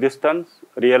understanding coexistence,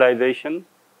 realization,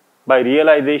 by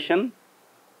realization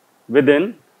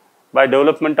within, by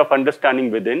development of understanding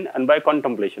within, and by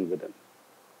contemplation within.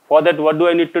 For that, what do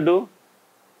I need to do?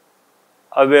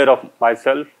 Aware of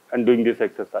myself and doing this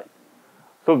exercise.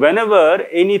 So whenever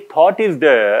any thought is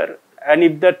there, and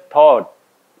if that thought,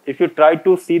 if you try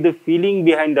to see the feeling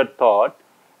behind that thought,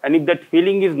 and if that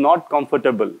feeling is not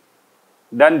comfortable,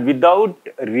 then without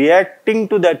reacting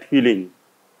to that feeling,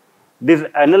 this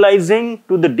analyzing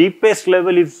to the deepest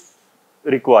level is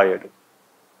required.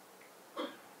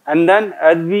 And then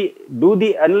as we do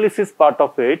the analysis part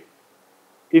of it,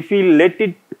 if we let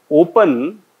it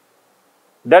open,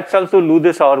 that also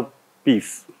loses our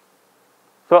peace.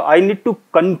 So I need to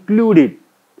conclude it,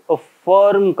 a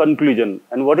firm conclusion.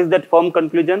 And what is that firm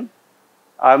conclusion?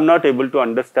 I am not able to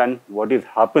understand what is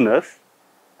happiness,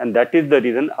 and that is the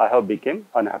reason I have become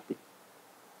unhappy.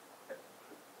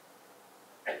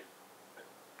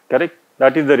 Correct?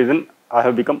 That is the reason I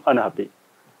have become unhappy.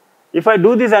 If I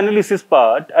do this analysis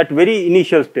part at very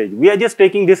initial stage, we are just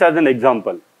taking this as an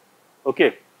example.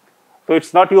 Okay? So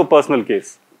it's not your personal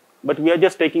case, but we are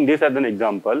just taking this as an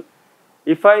example.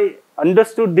 If I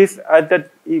understood this at that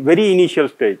very initial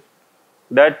stage,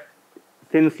 that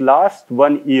since last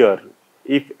 1 year,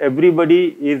 if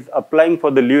everybody is applying for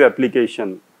the leave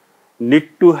application, need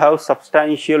to have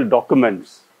substantial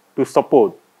documents to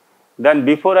support, then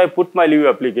before I put my leave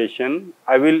application,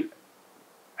 I will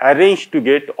arrange to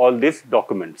get all these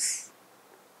documents.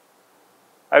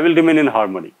 I will remain in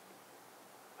harmony.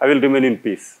 I will remain in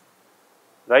peace.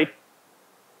 Right?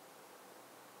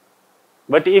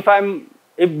 But if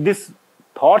these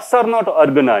thoughts are not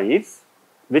organized,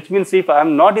 which means if I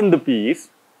am not in the peace,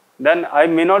 then I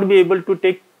may not be able to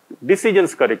take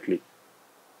decisions correctly.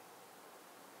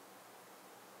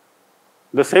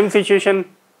 The same situation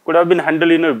could have been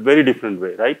handled in a very different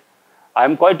way, right? I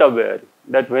am quite aware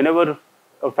that whenever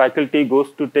a faculty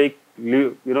goes to take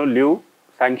leave, leave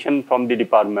sanction from the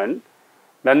department,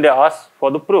 then they ask for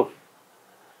the proof.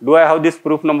 Do I have this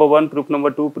proof number 1, proof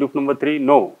number 2, proof number 3?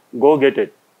 No. Go get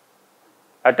it.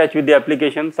 Attach with the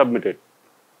application, submit it.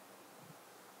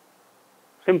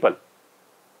 Simple.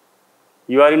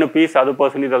 You are in a peace, other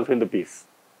person is also in the peace.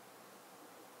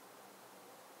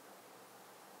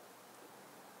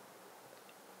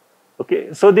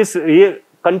 Okay, so this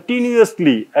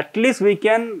continuously, at least we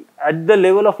can, at the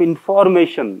level of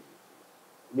information,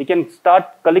 we can start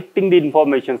collecting the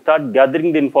information, start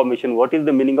gathering the information. What is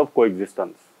the meaning of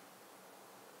coexistence?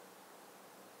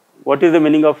 What is the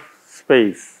meaning of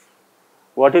space?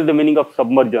 What is the meaning of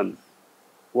submergence?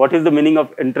 What is the meaning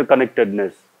of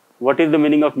interconnectedness? What is the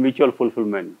meaning of mutual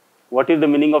fulfillment? What is the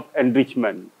meaning of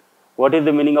enrichment? What is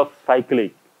the meaning of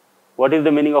cyclic? What is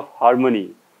the meaning of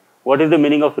harmony? What is the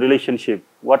meaning of relationship?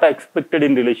 What I expected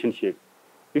in relationship?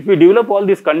 If we develop all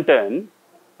this content,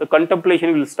 the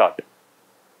contemplation will start.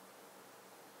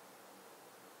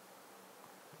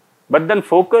 But then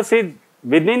focus is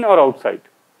within or outside.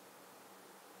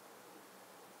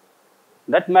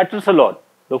 That matters a lot.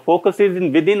 The focus is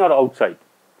in within or outside.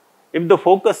 If the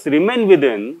focus remains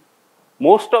within,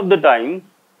 most of the time,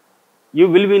 you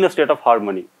will be in a state of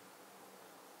harmony.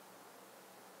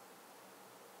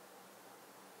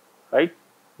 Right?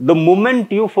 The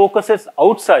moment you focus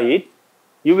outside,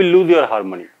 you will lose your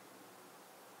harmony.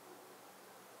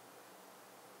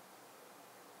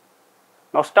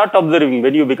 Now start observing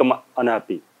when you become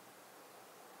unhappy,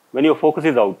 when your focus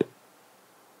is out.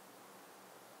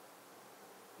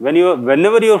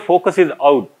 Whenever your focus is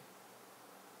out,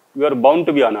 you are bound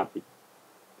to be unhappy.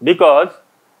 Because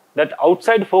that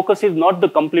outside focus is not the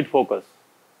complete focus.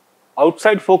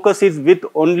 Outside focus is with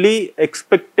only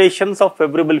expectations of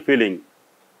favorable feeling.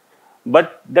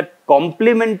 But that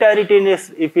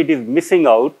complementariness, if it is missing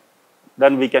out,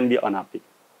 then we can be unhappy.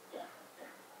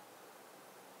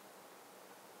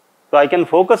 So I can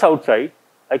focus outside,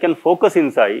 I can focus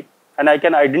inside, and I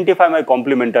can identify my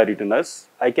complementariness.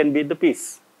 I can be the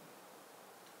peace.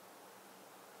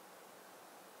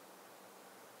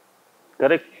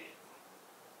 Correct?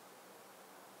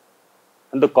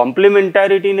 And the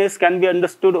complementariness can be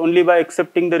understood only by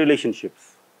accepting the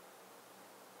relationships.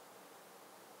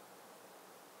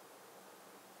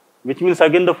 Which means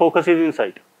again the focus is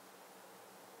inside.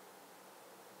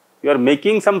 You are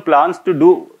making some plans to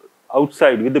do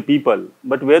outside with the people,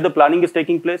 but where the planning is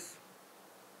taking place?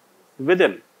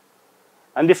 Within.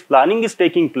 And this planning is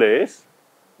taking place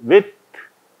with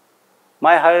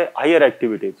my higher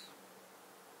activities.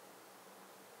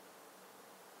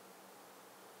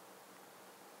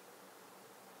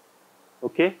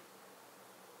 Okay?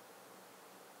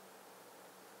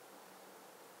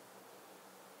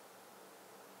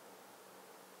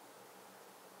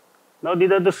 Now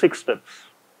these are the 6 steps.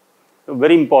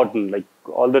 Very important, like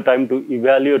all the time to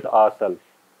evaluate ourselves,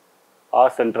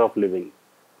 our center of living.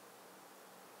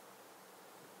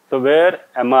 So where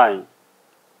am I?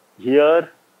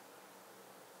 Here,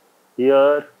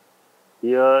 here,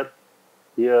 here,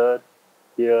 here,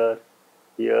 here,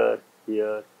 here,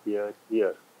 here, here,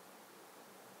 here.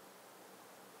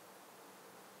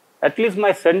 At least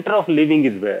my center of living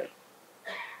is where?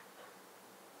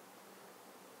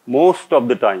 Most of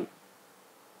the time.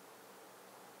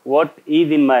 What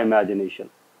is in my imagination?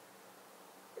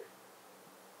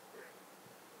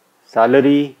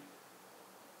 Salary.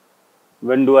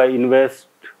 When do I invest?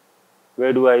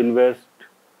 Where do I invest?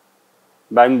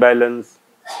 Bank balance,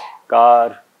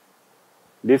 car,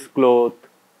 this cloth,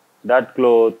 that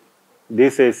cloth,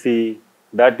 this AC,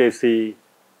 that AC,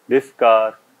 this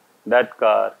car, that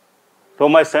car. So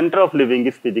my center of living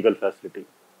is physical facility.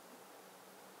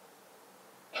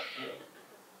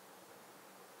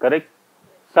 Correct?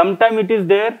 Sometimes it is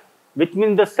there, which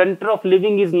means the center of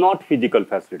living is not physical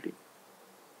facility.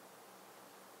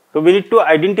 So we need to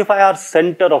identify our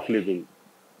center of living,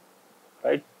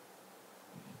 right?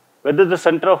 Whether the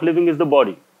center of living is the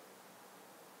body.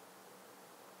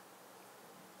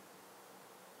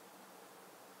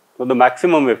 So the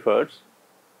maximum efforts,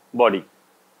 body.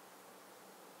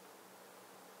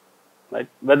 Right?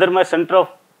 Whether my center of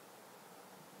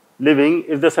living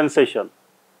is the sensation.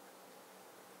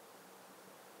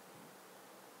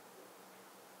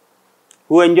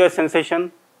 Who enjoys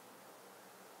sensation?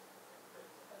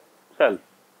 Self.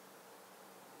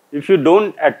 If you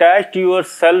don't attach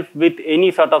yourself with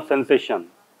any sort of sensation,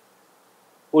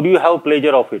 would you have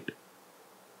pleasure of it?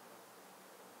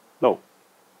 No.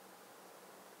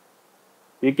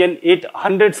 You can eat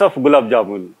hundreds of gulab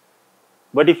jamun,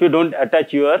 but if you don't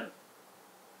attach your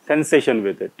sensation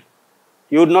with it,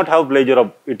 you would not have pleasure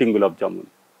of eating gulab jamun.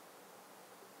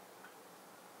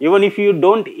 Even if you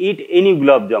don't eat any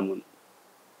gulab jamun,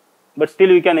 but still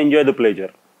you can enjoy the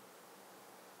pleasure.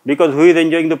 Because who is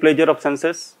enjoying the pleasure of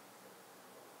senses?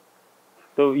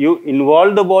 So you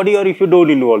involve the body, or if you don't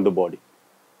involve the body.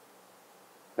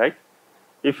 Right?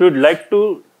 If you'd like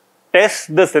to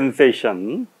test the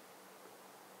sensation,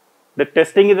 the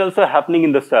testing is also happening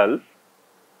in the self.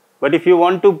 But if you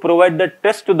want to provide the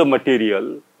test to the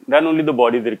material, then only the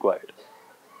body is required.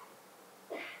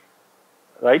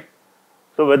 Right?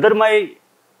 So whether my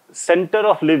center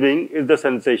of living is the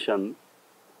sensation,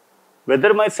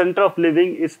 whether my center of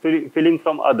living is feeling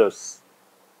from others,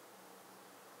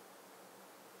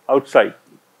 outside.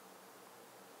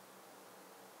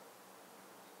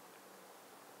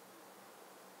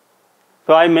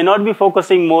 So I may not be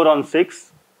focusing more on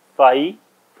 6, 5,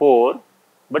 4,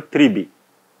 but 3B.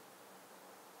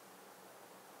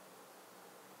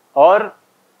 Or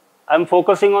I am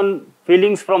focusing on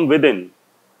feelings from within.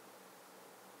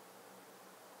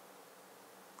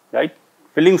 Right?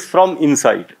 Feelings from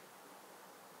inside.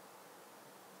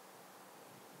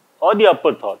 Or the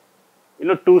upper thought,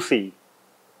 2C.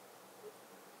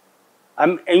 I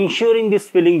am ensuring these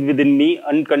feelings within me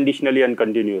unconditionally and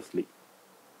continuously.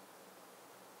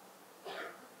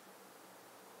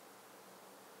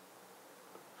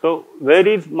 So, where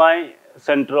is my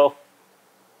center of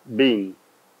being?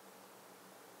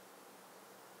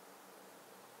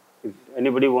 If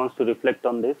anybody wants to reflect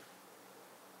on this?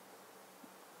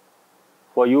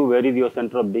 For you, where is your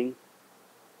center of being?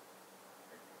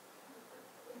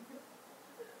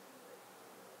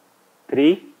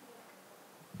 Three?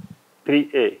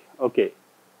 3A. Okay.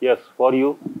 Yes, for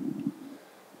you.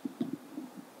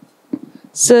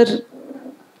 Sir,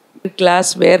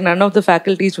 class where none of the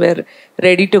faculties were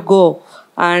ready to go,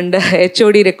 and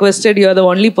HOD requested you are the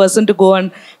only person to go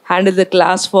and handle the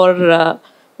class for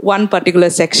one particular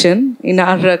section in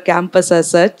our campus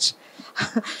as such.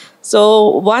 So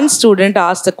one student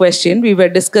asked the question, we were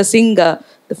discussing the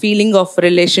feeling of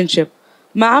relationship.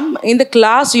 Ma'am, in the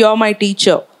class you are my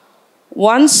teacher.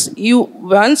 Once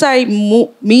I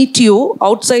meet you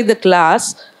outside the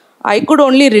class, I could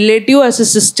only relate you as a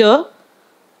sister,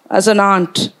 as an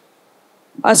aunt,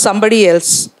 as somebody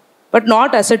else, but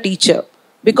not as a teacher.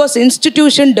 Because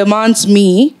institution demands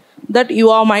me that you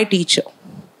are my teacher.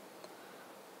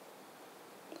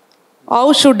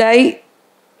 How should I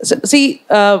see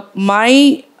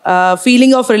my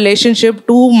feeling of relationship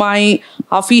to my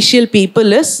official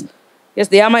people is, yes,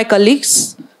 they are my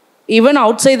colleagues. Even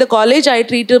outside the college, I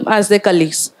treat them as their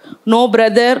colleagues. No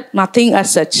brother, nothing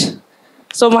as such.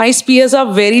 So my spheres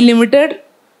are very limited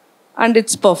and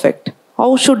it's perfect.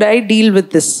 How should I deal with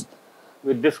this?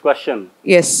 With this question?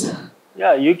 Yes.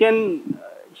 Yeah, you can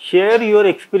share your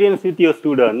experience with your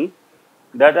student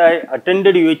that I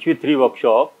attended UHV III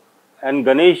workshop and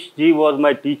Ganesh ji was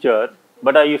my teacher,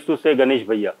 but I used to say Ganesh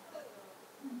Bhaiya.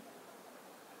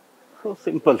 So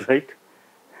simple, right?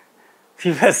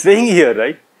 We are saying here,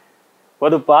 right? For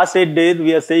the past 8 days,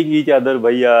 we are saying each other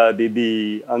Bhaiya,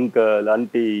 Didi, Uncle,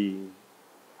 Auntie.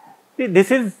 See,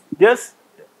 this is just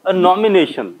a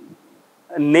nomination,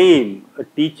 a name, a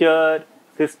teacher,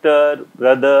 sister,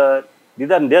 brother. These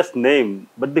are just names,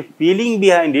 but the feeling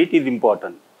behind it is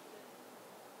important.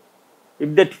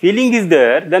 If that feeling is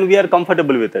there, then we are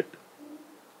comfortable with it.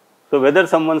 So whether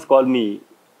someone's called me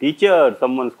teacher,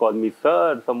 someone's called me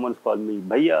sir, someone's called me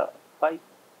bhaiya, fine.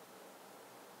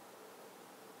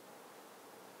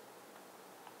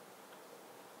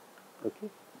 Okay.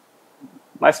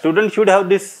 My student should have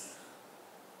this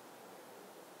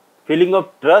feeling of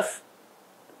trust,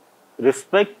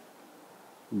 respect,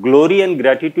 glory and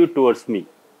gratitude towards me.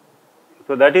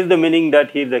 So that is the meaning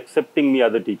that he is accepting me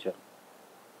as a teacher.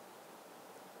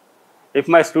 If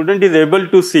my student is able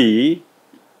to see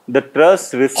the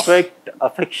trust, respect,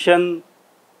 affection,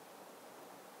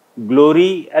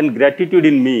 glory and gratitude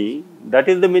in me, that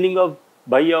is the meaning of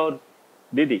Bhaiya or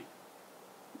Didi.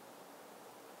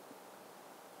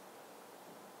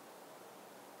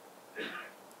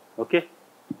 Okay?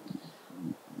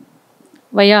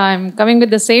 Vaya, I'm coming with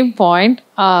the same point.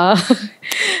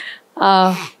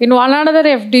 In one another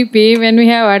FDP, when we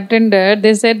have attended,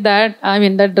 they said that,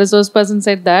 that resource person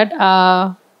said that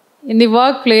in the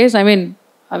workplace, when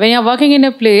you're working in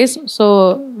a place,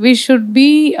 so we should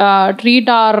be treat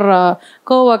our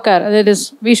co-worker, that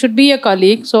is, we should be a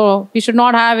colleague, so we should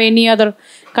not have any other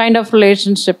kind of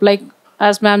relationship, like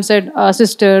as ma'am said,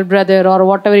 sister, brother, or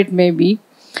whatever it may be.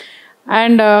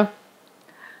 And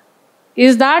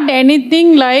is that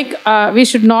anything like we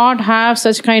should not have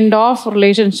such kind of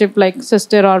relationship like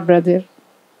sister or brother?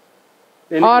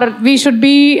 Or we should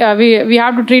be, we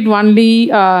have to treat only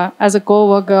as a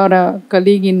co-worker or a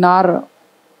colleague in our...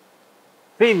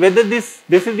 See, whether this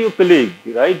is your colleague,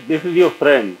 right? This is your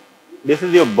friend, this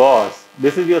is your boss,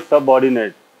 this is your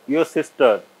subordinate, your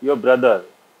sister, your brother.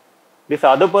 This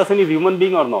other person is human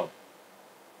being or not?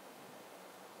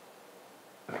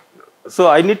 So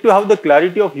I need to have the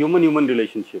clarity of human-human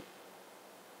relationship.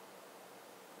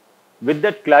 With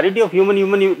that clarity of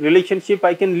human-human relationship,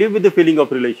 I can live with the feeling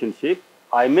of relationship.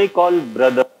 I may call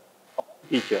brother or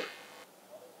teacher.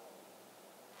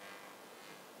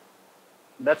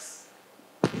 That's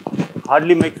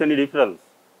hardly makes any difference.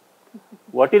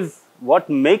 What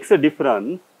makes a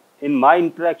difference in my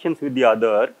interactions with the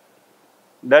other,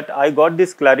 that I got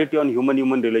this clarity on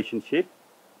human-human relationship,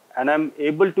 and I'm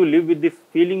able to live with these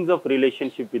feelings of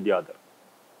relationship with the other.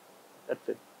 That's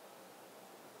it.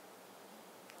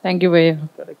 Thank you, Bhaiya.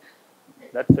 Correct.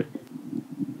 That's it.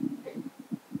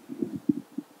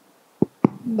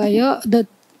 Bhaiya,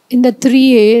 in the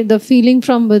 3A, the feeling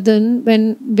from within,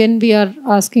 when we are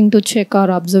asking to check our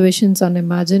observations and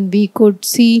imagine, we could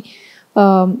see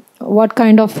what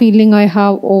kind of feeling I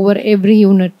have over every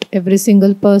unit, every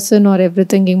single person or every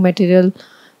thinking material.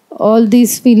 All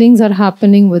these feelings are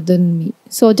happening within me.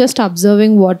 So just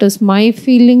observing what is my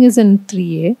feeling is in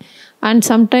 3A. And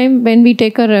sometime when we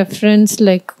take a reference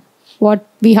like what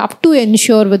we have to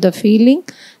ensure with the feeling,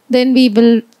 then we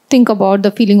will think about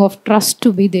the feeling of trust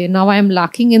to be there. Now I am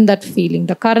lacking in that feeling.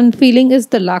 The current feeling is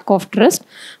the lack of trust,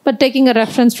 but taking a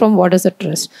reference from what is a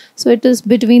trust. So it is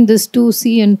between this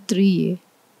 2C and 3A.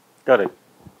 Correct.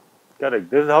 Correct.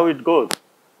 This is how it goes.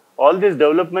 All this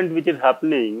development which is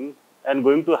happening and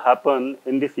going to happen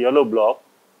in this yellow block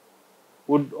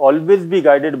would always be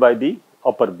guided by the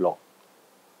upper block.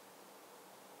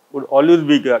 Would always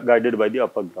be guided by the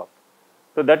upper block.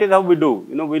 So that is how we do.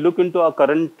 We look into our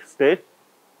current state.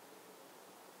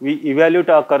 We evaluate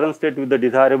our current state with the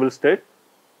desirable state.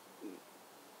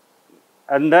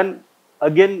 And then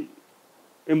again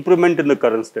improvement in the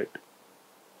current state.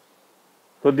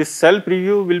 So this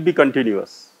self-review will be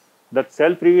continuous. That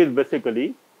self-review is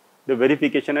basically the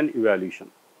verification and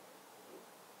evaluation.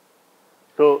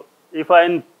 So if I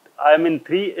am in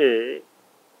 3A,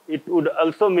 it would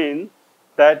also mean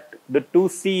that the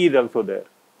 2C is also there.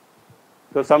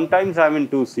 So sometimes I am in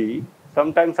 2C,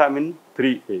 sometimes I am in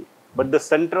 3A. But the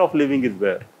center of living is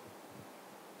where?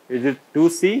 Is it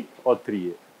 2C or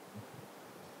 3A?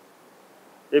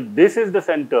 If this is the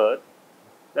center,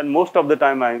 then most of the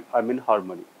time I'm in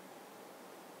harmony.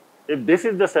 If this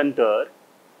is the center,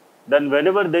 then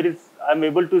whenever I'm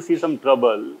able to see some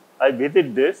trouble, I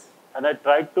visit this and I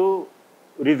try to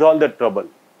resolve that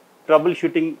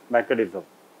troubleshooting mechanism,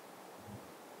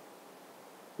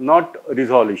 not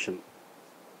resolution.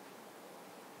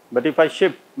 But if I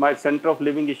shift, my center of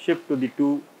living is shift to the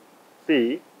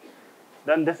 2C,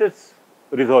 then this is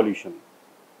resolution.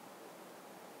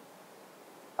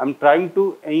 I'm trying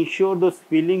to ensure those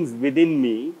feelings within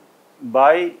me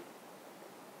by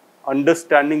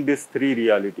understanding these three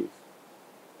realities: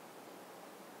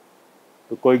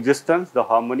 the coexistence, the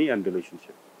harmony, and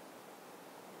relationship.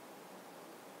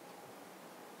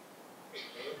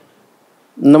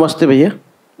 Namaste, Bhaiya.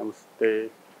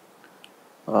 Namaste.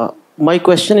 My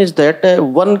question is that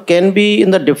one can be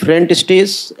in the different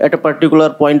stage at a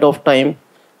particular point of time.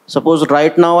 Suppose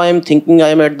right now I am thinking I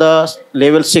am at the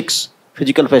level 6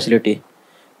 physical facility.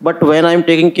 But when I am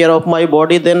taking care of my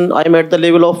body, then I am at the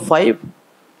level of 5.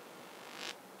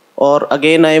 Or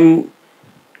again I am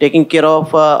taking care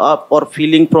of or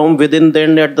feeling from within,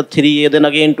 then at the 3A, then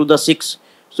again to the 6.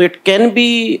 So it can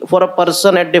be for a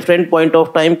person at different point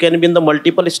of time, can be in the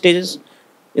multiple stages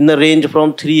in the range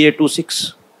from 3A to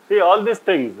 6. See, all these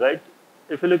things, right?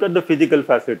 If you look at the physical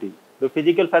facility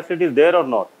is there or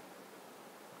not?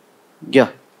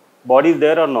 Yeah. Body is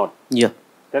there or not? Yeah.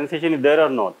 Sensation is there or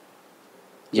not?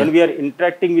 Yeah. When we are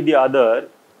interacting with the other,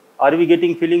 are we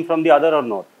getting feeling from the other or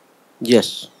not?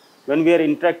 Yes. When we are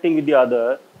interacting with the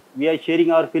other, we are sharing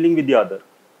our feeling with the other,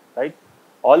 right?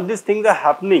 All these things are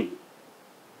happening.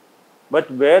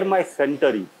 But where my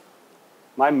center is,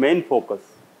 my main focus,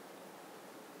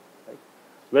 right?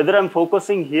 Whether I'm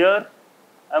focusing here,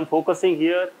 I'm focusing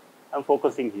here, I'm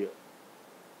focusing here.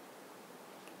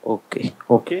 Okay.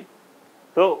 Okay.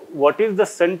 So what is the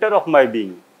center of my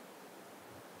being?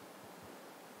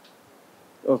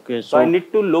 Okay. So I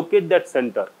need to locate that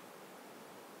center.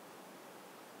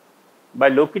 By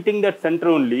locating that center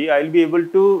only, I'll be able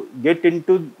to get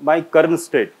into my current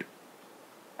state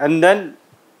and then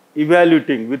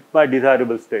evaluating with my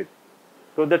desirable state.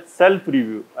 So that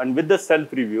self-review, and with the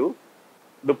self-review,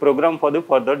 the program for the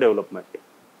further development.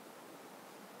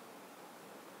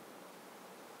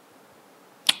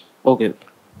 Okay.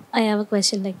 I have a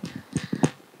question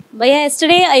but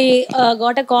yesterday I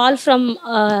got a call from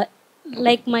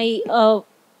my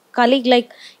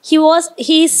colleague,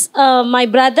 he's my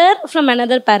brother from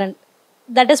another parent.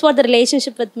 That is what the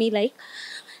relationship with me like.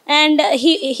 And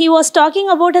he was talking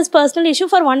about his personal issue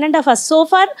for 1.5 hours. So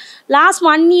far, last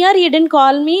 1 year, he didn't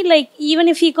call me. Like, even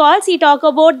if he calls, he talk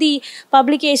about the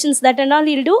publications, that and all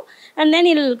he'll do. And then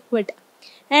he'll quit.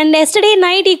 And yesterday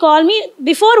night, he called me.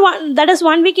 Before, that is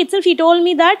 1 week itself, he told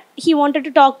me that he wanted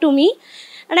to talk to me.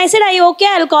 And I said, okay,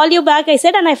 I'll call you back, I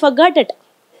said, and I forgot it.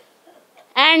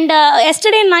 And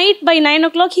yesterday night, by 9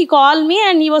 o'clock, he called me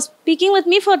and he was speaking with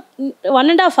me for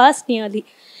 1.5 hours nearly.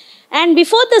 And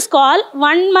before this call,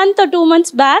 1 month or 2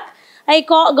 months back, I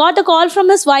got a call from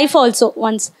his wife also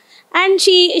once. And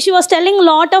she was telling a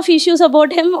lot of issues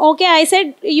about him. Okay, I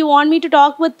said, you want me to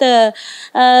talk with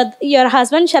your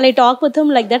husband? Shall I talk with him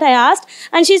like that? I asked.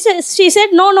 And she said,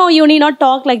 no, you need not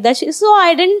talk like that. So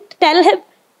I didn't tell him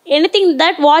anything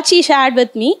that what she shared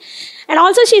with me. And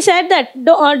also she said that,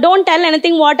 don't tell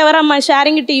anything, whatever I'm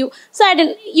sharing it to you. So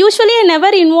usually I never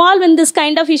involve in this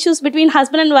kind of issues between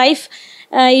husband and wife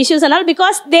issues and all,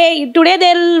 because today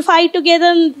they'll fight together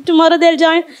and tomorrow they'll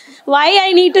join. Why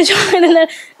I need to join?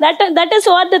 That is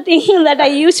what the thing that I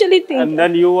usually think. And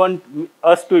then you want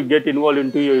us to get involved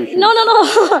into your issues? No.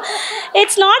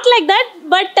 It's not like that.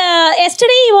 But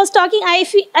yesterday he was talking.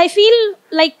 I feel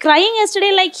like crying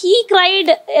yesterday. Like he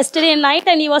cried yesterday night,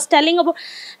 and he was telling about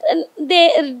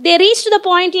they reached the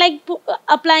point like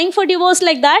applying for divorce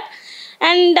like that,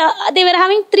 and they were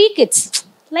having 3 kids.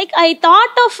 Like I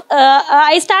thought of,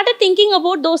 I started thinking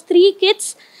about those 3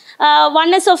 kids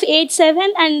One is of age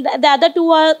 7 and the other two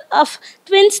are of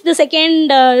twins. The second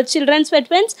children were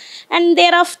twins and they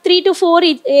are of 3 to 4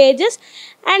 ages,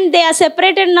 and they are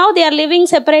separated now. They are living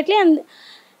separately,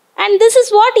 and this is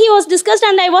what he was discussed,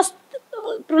 and I was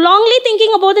prolongedly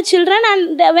thinking about the children.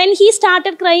 And when he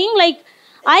started crying, like,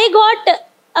 I got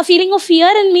a feeling of fear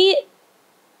in me,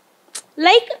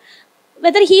 like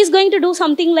whether he is going to do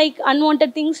something like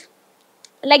unwanted things.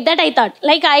 Like that I thought.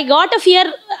 Like I got a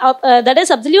fear, that is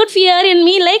absolute fear in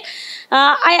me. Like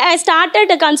I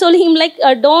started consoling him, like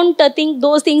don't think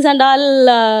those things and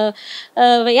all.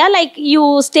 Yeah, like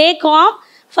you stay calm.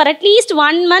 For at least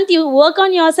 1 month, you work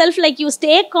on yourself, like you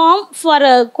stay calm for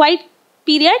a quite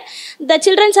period. The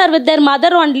children are with their mother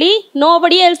only.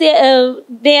 Nobody else,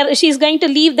 she's going to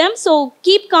leave them. So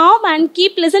keep calm and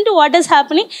keep listen to what is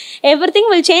happening. Everything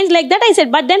will change, like that I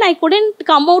said. But then I couldn't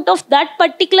come out of that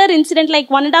particular incident, like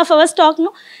 1.5 hours talk.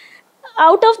 No,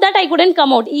 out of that I couldn't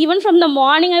come out. Even from the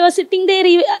morning I was sitting there.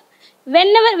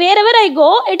 Wherever I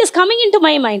go, it is coming into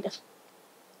my mind.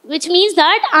 Which means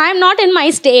that I am not in my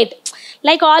state.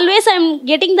 Like always I'm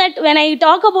getting that, when I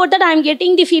talk about that, I'm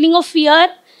getting the feeling of fear.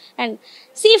 And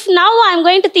see, if now I'm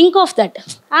going to think of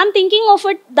that, I'm thinking of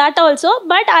it that also,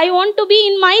 but I want to be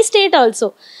in my state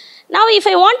also. Now, if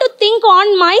I want to think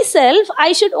on myself,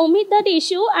 I should omit that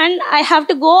issue and I have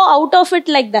to go out of it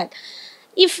like that.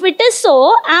 If it is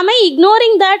so, am I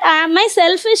ignoring that? Am I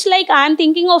selfish, like I'm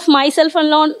thinking of myself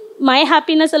alone, my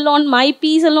happiness alone, my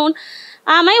peace alone?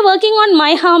 Am I working on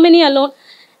my harmony alone?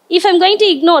 If I'm going to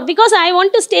ignore, because I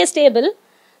want to stay stable,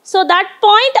 so that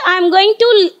point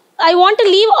I want to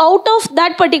leave out of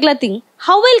that particular thing.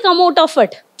 How I'll come out of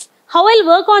it? How I'll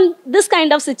work on this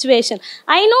kind of situation?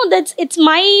 I know that it's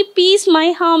my peace,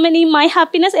 my harmony, my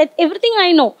happiness, everything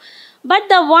I know. But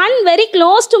the one very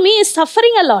close to me is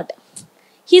suffering a lot.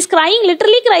 He's crying,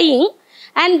 literally crying,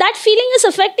 and that feeling is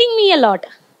affecting me a lot.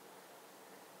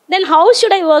 Then how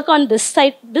should I work on this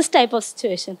type of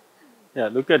situation? Yeah,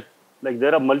 look at, like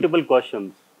there are multiple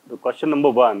questions. The question number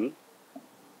 1,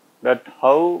 that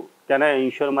how can I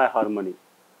ensure my harmony?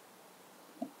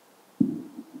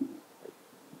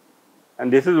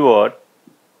 And this is what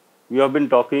we have been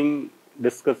talking,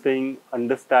 discussing,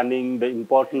 understanding the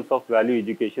importance of value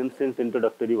education since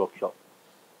introductory workshop.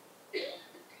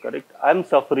 Correct? I am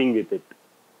suffering with it.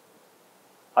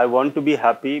 I want to be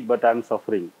happy, but I am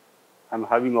suffering. I am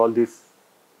having all these,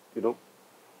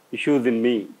 issues in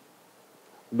me.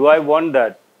 Do I want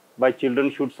that my children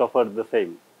should suffer the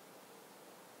same?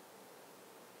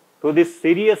 So this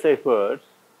serious efforts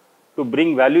to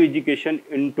bring value education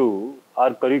into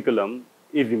our curriculum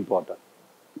is important.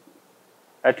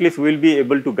 At least we'll be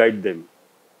able to guide them,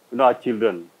 our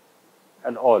children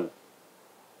and all.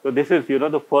 So this is,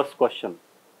 the first question,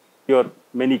 your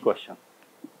many question.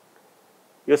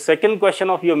 Your second question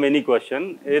of your many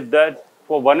question is that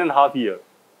for 1.5 years,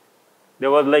 there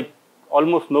was like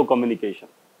almost no communication.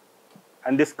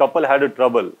 And this couple had a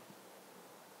trouble.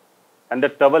 And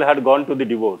that trouble had gone to the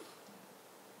divorce.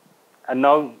 And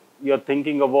now you are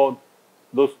thinking about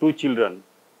those 2 children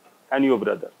and your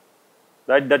brother.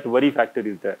 Right? That worry factor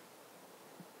is there.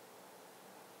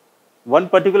 One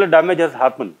particular damage has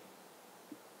happened.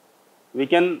 We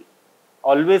can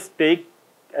always take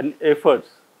an effort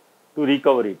to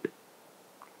recover it.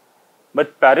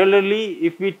 But parallelly,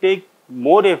 if we take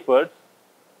more efforts,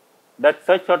 that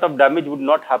such sort of damage would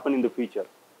not happen in the future.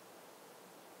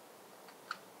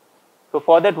 So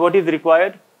for that, what is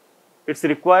required? It's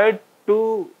required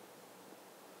to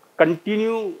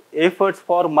continue efforts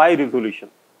for my resolution,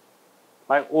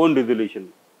 my own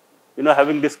resolution,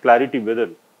 having this clarity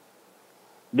within.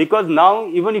 Because now,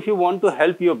 even if you want to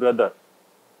help your brother,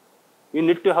 you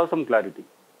need to have some clarity.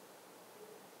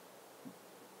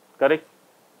 Correct?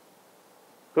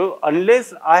 So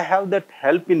unless I have that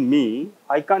help in me,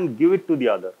 I can't give it to the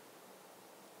other.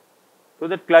 So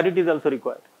that clarity is also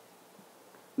required.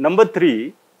 Number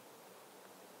 3,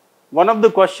 one of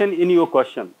the question in your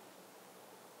question,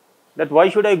 that why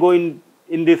should I go in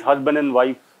this husband and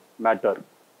wife matter?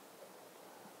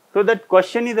 So that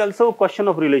question is also a question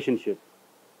of relationship.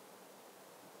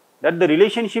 That the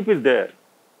relationship is there.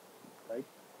 Right?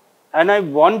 And I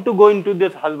want to go into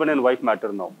this husband and wife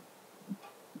matter now,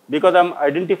 because I'm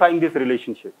identifying this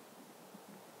relationship.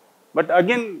 But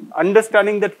again,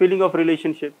 understanding that feeling of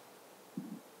relationship,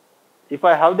 if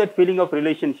I have that feeling of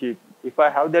relationship, if I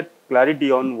have that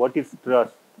clarity on what is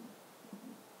trust,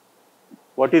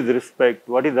 what is respect,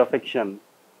 what is affection,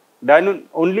 then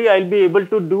only I'll be able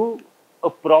to do a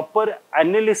proper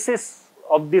analysis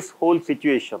of this whole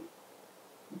situation.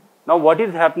 Now what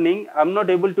is happening, I'm not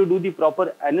able to do the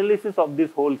proper analysis of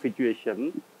this whole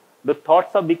situation the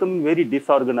thoughts are becoming very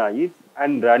disorganized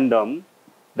and random.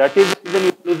 That is the reason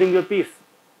you're losing your peace.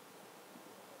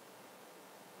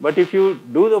 But if you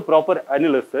do the proper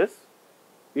analysis,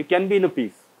 you can be in a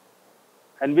peace.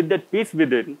 And with that peace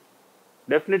within,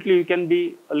 definitely you can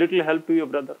be a little help to your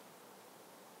brother.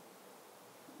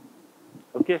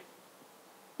 Okay?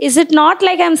 Is it not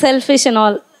like I'm selfish and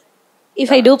all?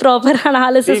 If I do proper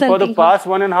analysis. See, for the past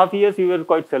 1.5 years, you were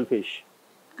quite selfish.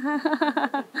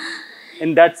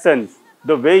 In that sense,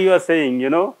 the way you are saying, you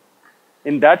know,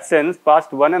 in that sense,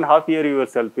 past 1.5 years you were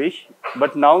selfish,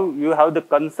 but now you have the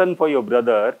concern for your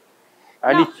brother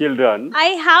and his children. I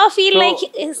have feel like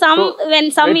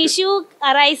when some issue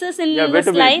arises in this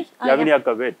life.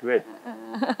 Wait.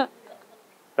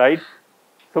 Right?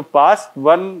 So past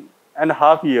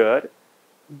 1.5 years,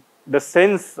 the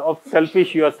sense of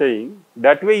selfish you are saying,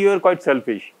 that way you are quite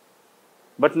selfish.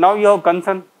 But now you have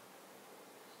concern.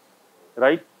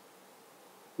 Right?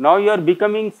 Now you are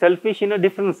becoming selfish in a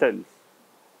different sense.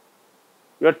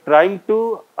 You are trying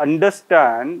to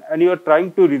understand and you are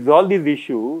trying to resolve this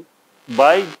issue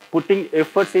by putting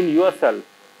efforts in yourself.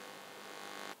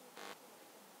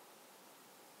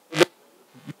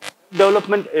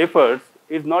 Development efforts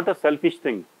is not a selfish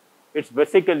thing. It's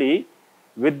basically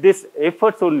with these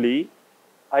efforts only,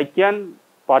 I can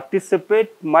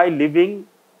participate my living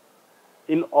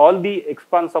in all the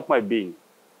expanse of my being.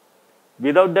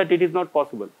 Without that, it is not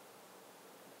possible.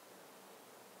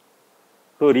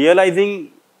 So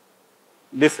realizing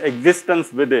this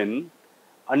existence within,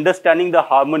 understanding the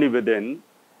harmony within,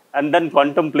 and then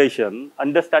contemplation,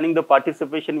 understanding the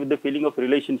participation with the feeling of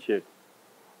relationship.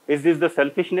 Is this the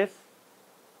selfishness?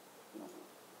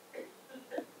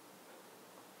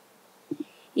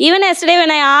 Even yesterday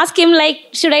when I asked him like,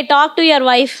 should I talk to your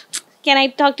wife? Can I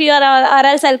talk to you or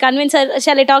else I'll convince her,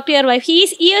 shall I talk to your wife? He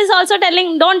is also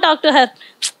telling, don't talk to her.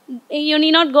 You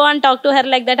need not go and talk to her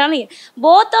like that only.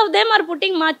 Both of them are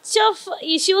putting much of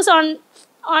issues on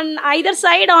either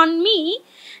side on me,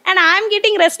 and I'm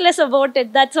getting restless about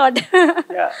it. That's what.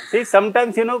 Yeah. See,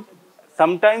 sometimes, you know,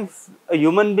 sometimes a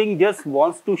human being just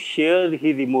wants to share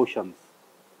his emotions.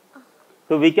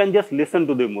 So we can just listen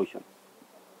to the emotions.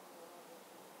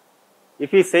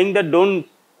 If he's saying that don't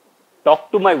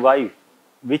talk to my wife,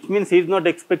 which means he's not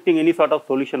expecting any sort of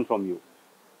solution from you.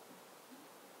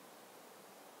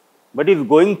 But he's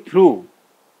going through,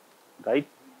 right?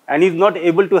 And he's not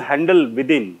able to handle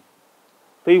within.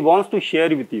 So he wants to share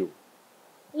with you.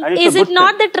 Is it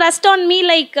not the trust on me?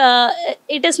 Like,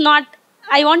 it is not,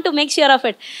 I want to make sure of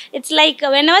it. It's like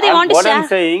whenever they want to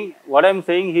share. What I'm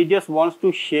saying, he just wants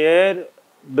to share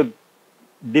the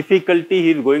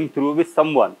difficulty he's going through with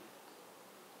someone.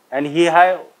 And he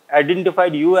has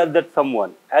identified you as that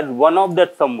someone, as one of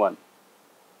that someone.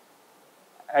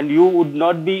 And you would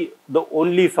not be the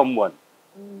only someone.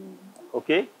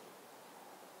 Okay?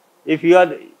 If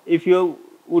you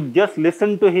would just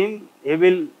listen to him, he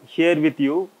will share with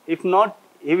you. If not,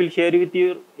 he will share with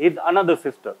you his another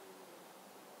sister.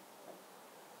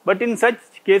 But in such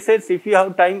cases, if you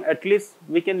have time, at least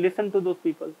we can listen to those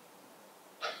people.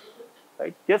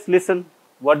 Right? Just listen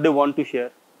what they want to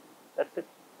share. That's it.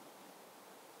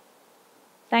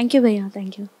 Thank you, Bhaiya.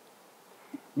 Thank you.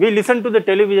 We listen to the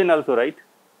television also, right?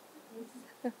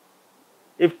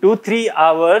 If 2-3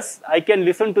 hours I can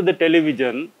listen to the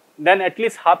television, then at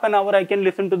least half an hour I can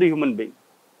listen to the human being.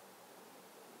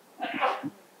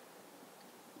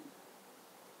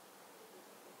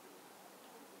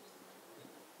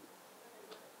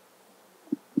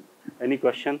 Any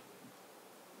question?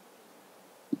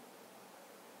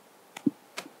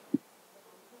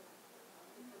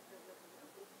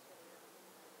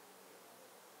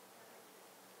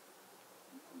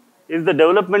 Is the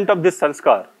development of this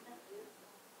sanskar,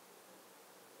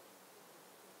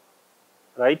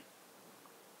 right?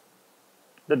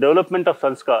 The development of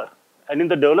sanskar. And in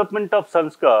the development of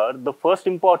sanskar, the first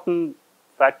important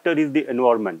factor is the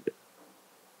environment.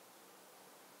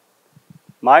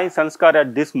 My sanskar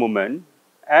at this moment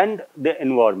and the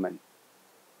environment.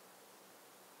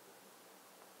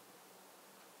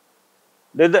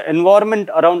 There is the environment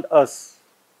around us,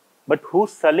 but who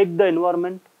select the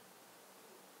environment?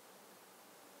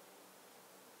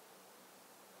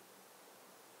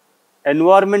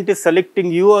 Environment is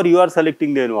selecting you or you are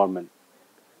selecting the environment?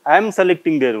 I am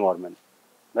selecting the environment,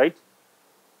 right?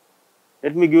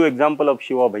 Let me give example of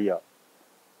Shiva Bhaiya.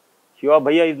 Shiva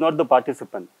Bhaiya is not the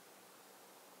participant,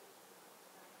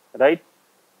 right?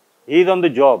 He is on the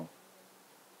job.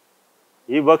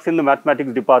 He works in the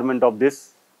mathematics department of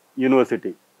this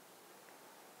university.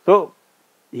 So,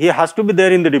 he has to be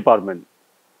there in the department,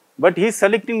 but he is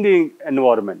selecting the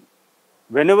environment.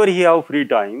 Whenever he have free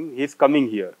time, he is coming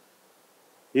here.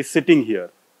 is sitting here,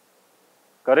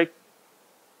 correct?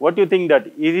 What do you think that?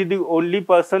 Is he the only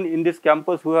person in this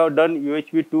campus who have done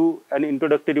UHV II an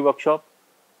introductory workshop?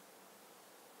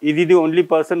 Is he the only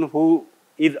person who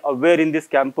is aware in this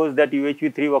campus that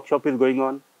UHV III workshop is going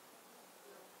on?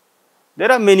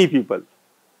 There are many people,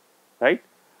 right?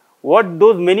 What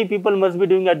those many people must be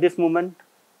doing at this moment?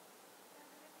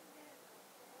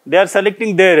 They are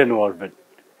selecting their environment,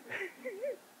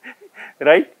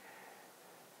 right?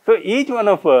 So each one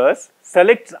of us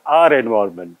selects our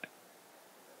environment.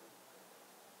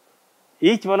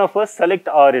 Each one of us select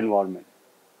our environment.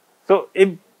 So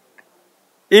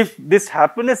if this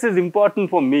happiness is important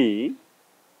for me,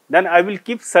 then I will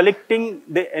keep selecting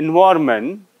the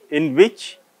environment in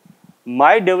which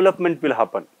my development will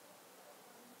happen.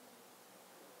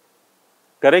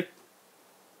 Correct?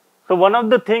 So one of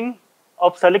the things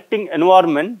of selecting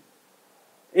environment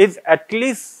is at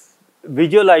least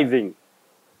visualizing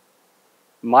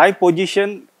my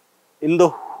position in the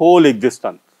whole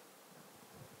existence.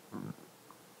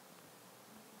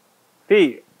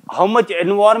 See, how much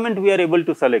environment we are able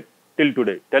to select till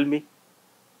today? Tell me.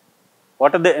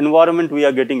 What are the environment we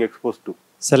are getting exposed to?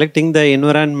 Selecting the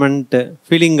environment,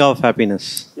 feeling of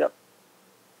happiness. Yeah.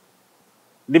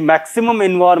 The maximum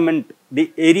environment,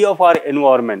 the area of our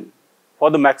environment for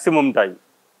the maximum time.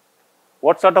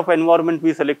 What sort of environment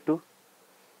we select to?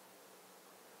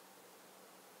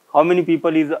 How many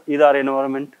people is our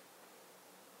environment?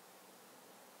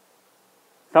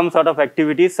 Some sort of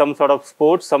activities, some sort of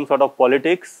sports, some sort of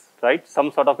politics, right?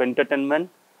 Some sort of entertainment.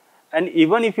 And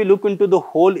even if you look into the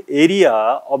whole area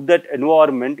of that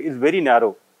environment is very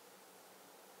narrow.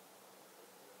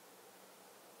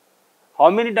 How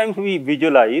many times we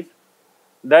visualize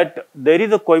that there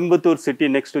is a Coimbatore city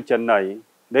next to Chennai,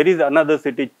 there is another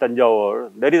city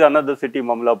Tanjavur, there is another city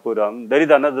Mamlapuram, there is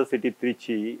another city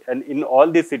Trichy, and in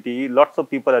all these cities, lots of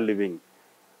people are living.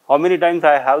 How many times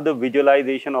I have the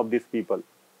visualization of these people?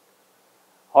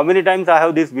 How many times I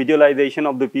have this visualization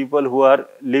of the people who are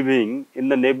living in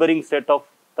the neighboring state of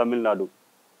Tamil Nadu?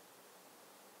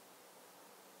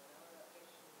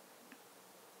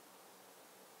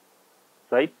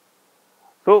 Right?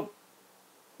 So,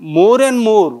 more and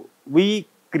more we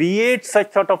create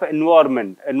such sort of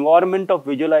environment of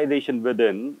visualization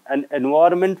within, an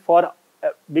environment for,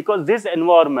 because this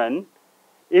environment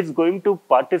is going to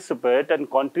participate and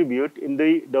contribute in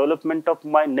the development of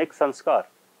my next sanskar.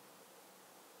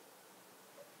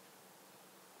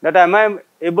 That am I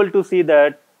able to see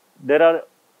that there are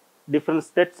different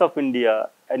states of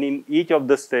India, and in each of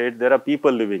the states there are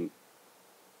people living,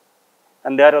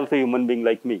 and they are also human beings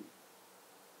like me.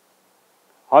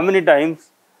 How many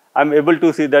times I am able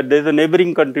to see that there is a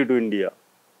neighboring country to India,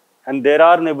 and there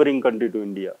are neighboring country to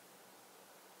India?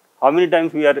 How many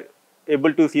times we are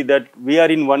able to see that we are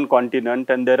in one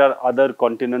continent and there are other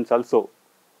continents also?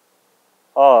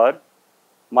 Or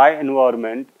my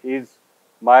environment is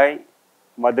my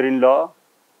mother-in-law,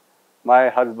 my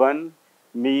husband,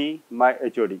 me, my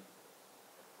HOD.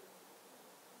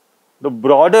 The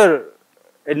broader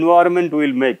environment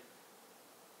will make,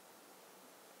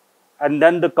 and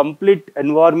then the complete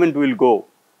environment will go.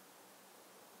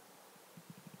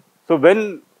 So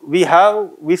when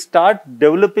we start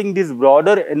developing this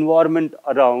broader environment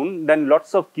around, then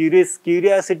lots of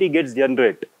curiosity gets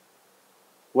generated.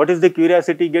 What is the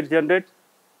curiosity gets generated?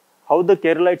 How the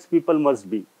Keralites people must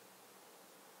be.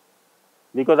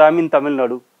 Because I am in Tamil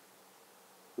Nadu,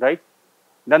 right?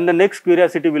 Then the next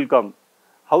curiosity will come.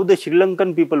 How the Sri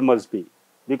Lankan people must be,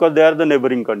 because they are the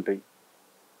neighboring country.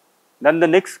 Then the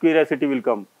next curiosity will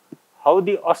come. How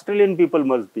the Australian people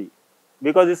must be,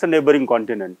 because it's a neighboring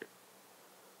continent.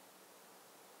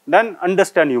 Then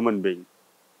understand human being.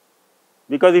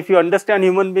 Because if you understand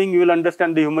human being, you will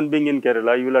understand the human being in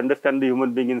Kerala, you will understand the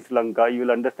human being in Sri Lanka, you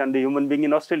will understand the human being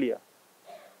in Australia.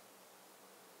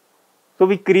 So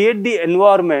we create the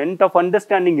environment of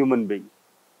understanding human being.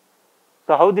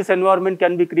 So how this environment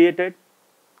can be created?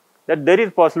 That there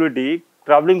is possibility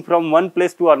traveling from one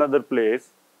place to another place,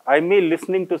 I may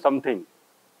listening to something,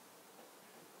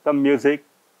 some music,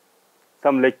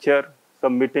 some lecture,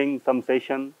 some meeting, some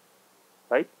session,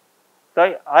 right?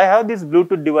 So I have this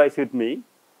Bluetooth device with me.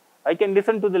 I can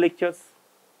listen to the lectures.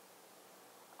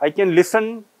 I can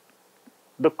listen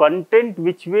the content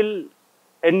which will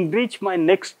enrich my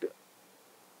next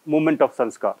moment of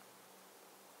sanskar.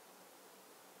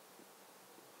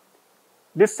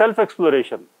 This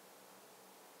self-exploration.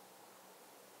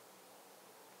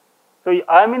 So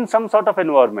I am in some sort of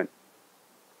environment.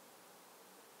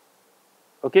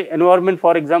 Okay, environment,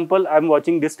 for example, I am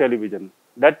watching this television.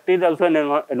 That is also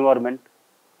an environment.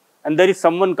 And there is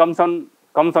someone comes on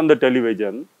the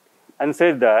television and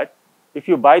says that if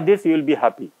you buy this, you will be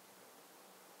happy.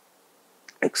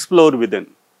 Explore within.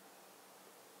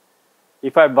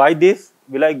 If I buy this,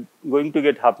 will I going to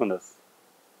get happiness?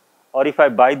 Or if I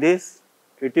buy this,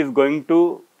 it is going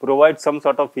to provide some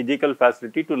sort of physical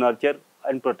facility to nurture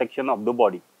and protection of the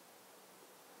body.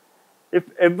 If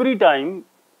every time,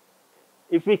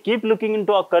 if we keep looking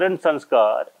into our current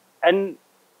sanskar and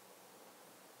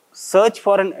search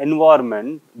for an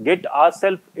environment, get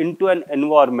ourselves into an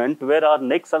environment where our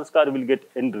next sanskar will get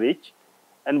enriched,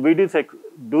 and we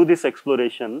do this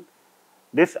exploration,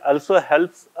 this also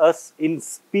helps us in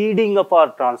speeding up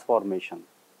our transformation.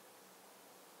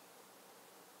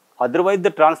 Otherwise, the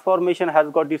transformation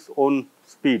has got its own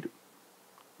speed.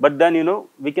 But then,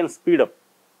 we can speed up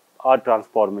our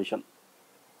transformation.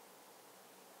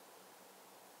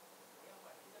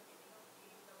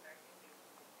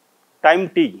 Time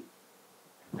t.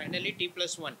 Finally, t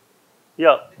plus 1.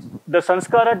 Yeah, the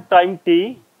sanskar at time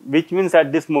t, which means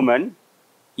at this moment,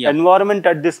 environment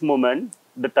at this moment,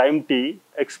 the time t,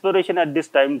 exploration at this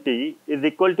time t is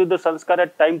equal to the sanskar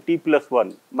at time t plus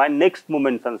 1, my next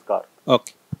moment sanskar.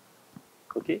 Okay.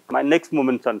 Okay, my next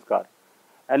moment sanskar.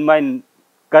 And my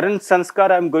current sanskar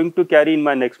I am going to carry in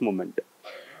my next moment.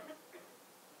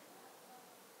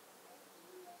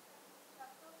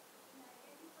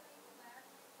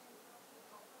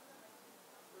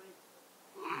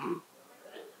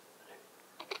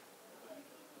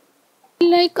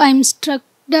 Like I'm stuck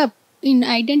up in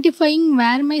identifying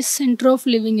where my center of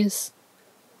living is.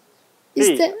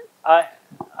 See,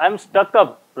 I'm stuck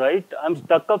up, right? I'm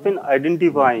stuck up in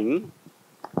identifying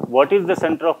what is the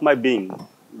center of my being.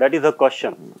 That is a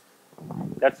question.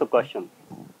 That's a question.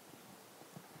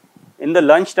 In the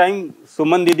lunchtime,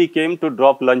 Suman Didi came to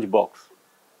drop lunch box,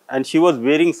 and she was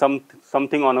wearing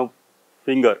something on her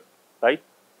finger, right?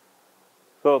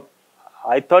 So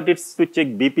I thought it's to check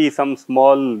BP, some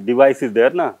small device is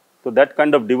there, na? So that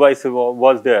kind of device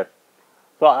was there.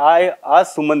 So I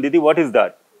asked Suman Didi, what is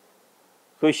that?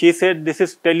 So she said, this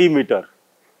is telemeter.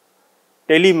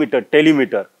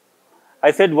 Telemeter. I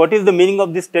said, what is the meaning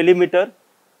of this telemeter?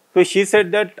 So she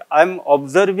said that I'm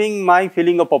observing my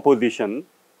feeling of opposition,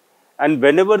 and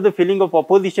whenever the feeling of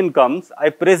opposition comes,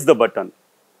 I press the button.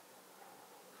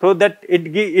 So that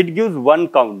it gives one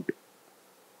count.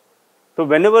 So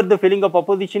whenever the feeling of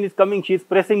opposition is coming, she is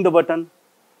pressing the button.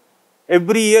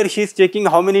 Every year she is checking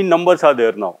how many numbers are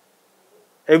there now.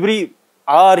 Every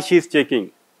hour she is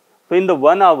checking. So in the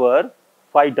 1 hour,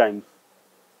 5 times.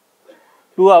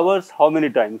 2 hours, how many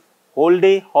times? Whole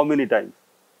day, how many times?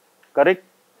 Correct?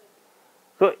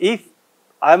 So if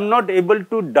I am not able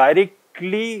to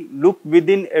directly look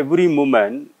within every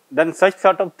moment, then such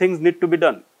sort of things need to be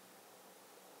done.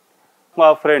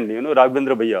 Our friend,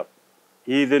 Raghavendra Bhaiya,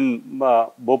 he is in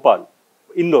Bhopal,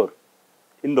 Indore,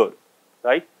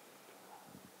 right?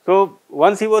 So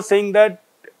once he was saying that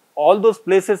all those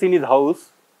places in his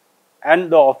house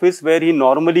and the office where he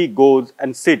normally goes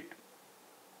and sit,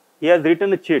 he has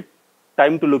written a chit,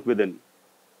 time to look within.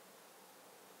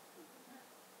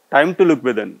 Time to look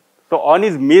within. So on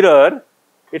his mirror,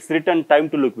 it's written time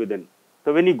to look within.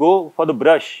 So when you go for the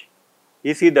brush,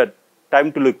 you see that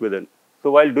time to look within.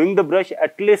 So while doing the brush,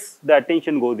 at least the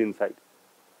attention goes inside.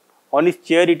 On his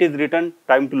chair, it is written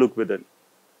time to look within.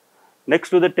 Next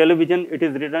to the television, it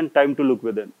is written time to look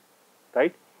within.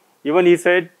 Right? Even he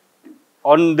said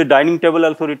on the dining table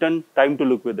also written time to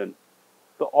look within.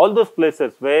 So all those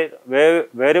places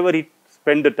wherever he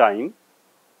spent the time,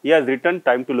 he has written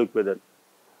time to look within.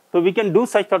 So we can do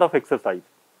such sort of exercise.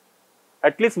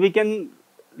 At least we can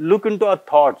look into our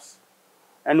thoughts,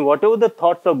 and whatever the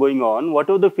thoughts are going on,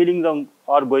 whatever the feelings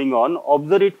are going on,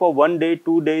 observe it for 1 day,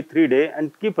 2 days, 3 days,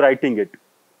 and keep writing it.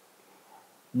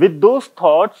 With those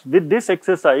thoughts, with this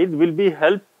exercise, will be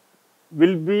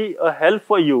a help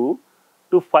for you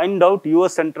to find out your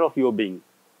center of your being.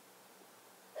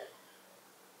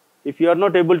 If you are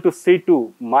not able to see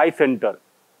to my center,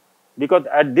 because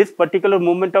at this particular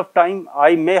moment of time,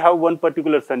 I may have one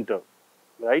particular center,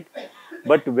 right?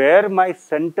 But where my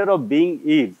center of being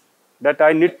is, that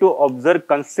I need to observe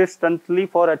consistently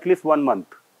for at least 1 month.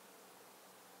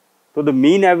 So the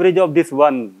mean average of this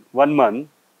one month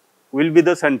will be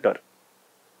the center.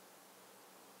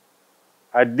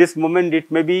 At this moment,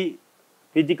 it may be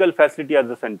physical facility as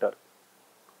the center,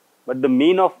 but the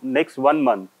mean of next 1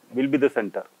 month will be the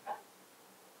center.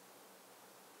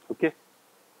 Okay.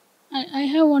 I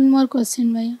have one more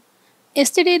question, Bhaiya.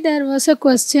 Yesterday there was a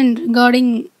question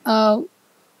regarding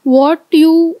what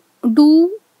you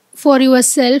do for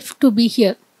yourself to be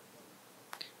here,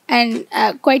 and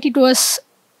quite it was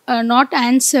not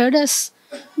answered, as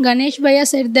Ganesh Bhaiya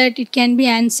said that it can be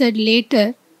answered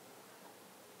later.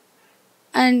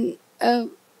 And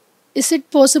is it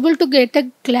possible to get a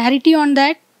clarity on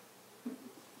that?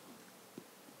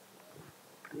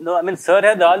 No, I mean, sir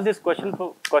has asked this question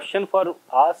for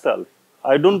ourselves.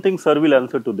 I don't think sir will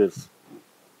answer to this.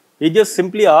 He just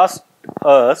simply asked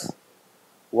us,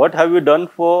 what have you done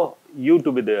for you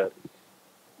to be there,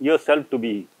 yourself to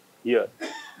be here?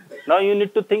 Now you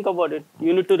need to think about it.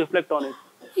 You need to reflect on it.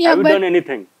 Yeah, have you done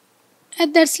anything?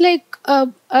 That's like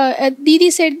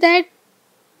Didi said that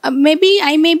maybe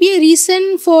I may be a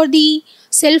reason for the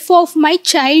self of my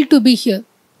child to be here.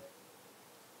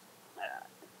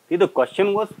 See, the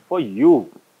question was for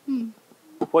you,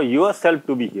 for yourself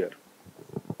to be here,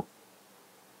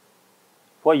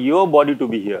 for your body to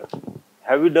be here.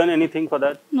 Have you done anything for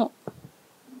that? No.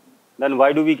 Then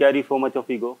why do we carry so much of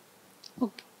ego?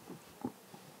 Okay.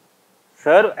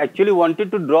 Sir actually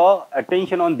wanted to draw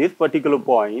attention on this particular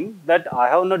point, that I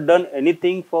have not done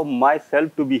anything for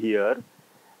myself to be here.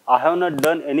 I have not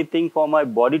done anything for my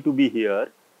body to be here.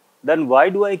 Then why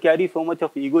do I carry so much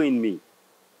of ego in me?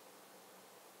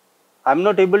 I'm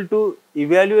not able to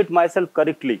evaluate myself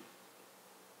correctly.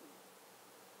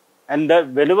 And that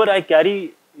whenever I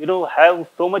carry, have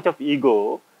so much of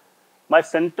ego, my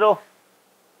center of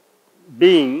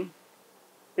being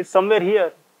is somewhere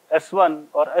here, S1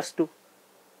 or S2.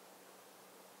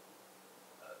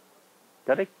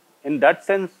 Correct? In that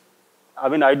sense, I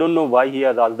mean, I don't know why he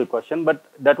has asked the question, but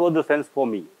that was the sense for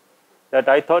me. That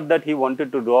I thought that he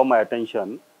wanted to draw my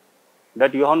attention,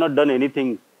 that you have not done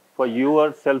anything for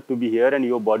yourself to be here and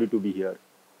your body to be here.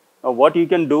 Now, what you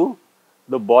can do,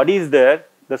 the body is there,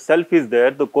 the self is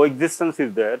there, the coexistence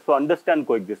is there, so understand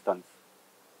coexistence.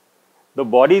 The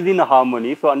body is in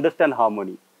harmony, so understand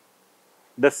harmony.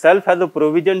 The self has a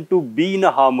provision to be in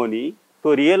a harmony,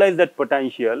 so realize that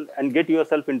potential and get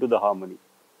yourself into the harmony.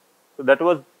 So that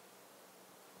was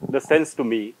the sense to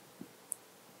me.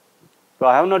 So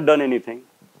I have not done anything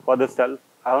for the self,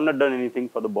 I have not done anything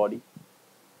for the body.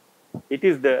 It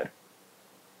is there,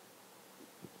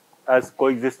 as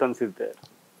coexistence is there.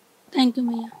 Thank you,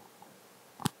 Maya.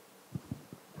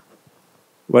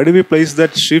 Why do we place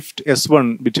that shift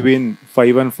S1 between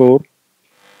 5 and 4,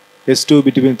 S2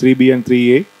 between 3B and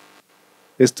 3A,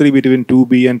 S3 between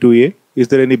 2B and 2A? Is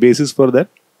there any basis for that?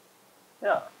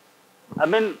 Yeah. I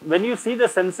mean, when you see the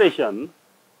sensation,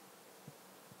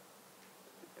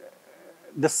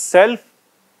 the self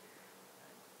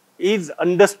is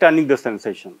understanding the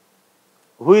sensation.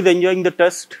 Who is enjoying the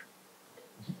test?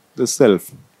 The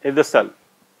self. Is the self.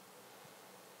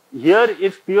 Here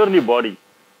is purely body,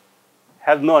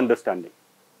 has no understanding.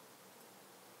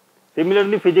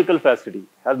 Similarly, physical facility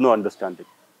has no understanding.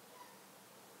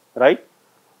 Right?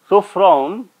 So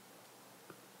from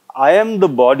I am the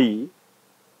body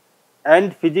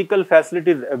and physical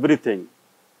facility is everything.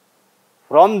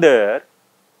 From there,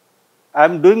 I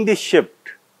am doing this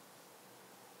shift,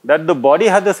 that the body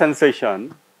has a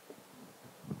sensation,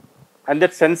 and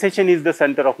that sensation is the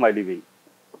center of my living,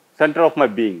 center of my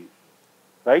being,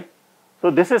 right? So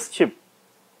this is shift.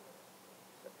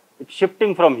 It's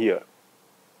shifting from here,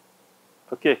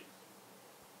 okay?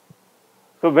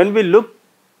 So when we look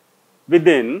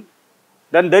within,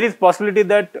 then there is possibility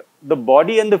that the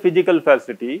body and the physical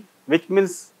facility, which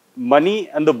means money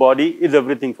and the body, is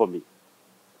everything for me.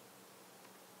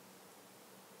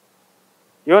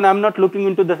 Even I am not looking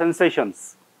into the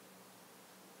sensations,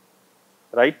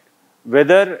 right?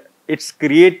 Whether it's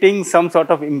creating some sort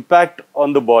of impact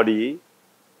on the body,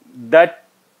 that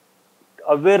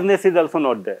awareness is also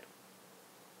not there.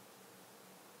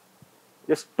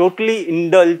 Just totally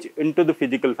indulge into the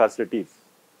physical facilities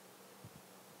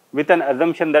with an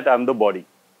assumption that I am the body.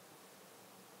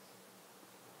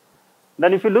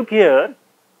 Then if you look here,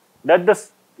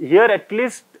 that here at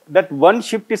least that one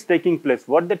shift is taking place.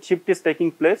 What that shift is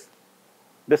taking place?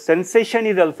 The sensation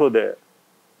is also there.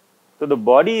 So the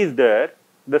body is there,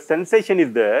 the sensation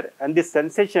is there, and this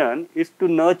sensation is to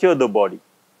nurture the body,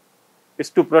 is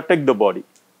to protect the body,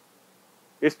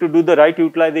 is to do the right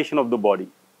utilization of the body.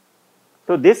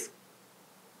 So this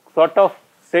sort of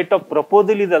set of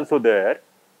proposal is also there,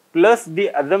 plus the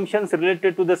assumptions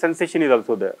related to the sensation is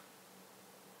also there.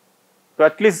 So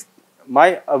at least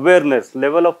my awareness,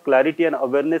 level of clarity and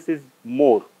awareness is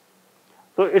more.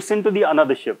 So it's into the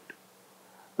another shift.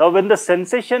 Now when the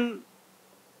sensation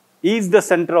is the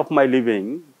center of my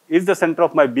living, is the center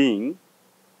of my being,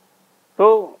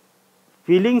 so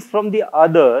feelings from the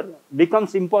other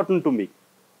becomes important to me,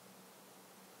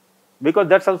 because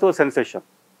that's also a sensation.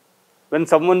 When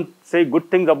someone say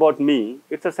good things about me,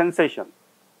 it's a sensation,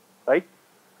 right?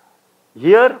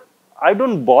 Here, I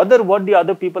don't bother what the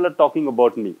other people are talking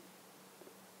about me.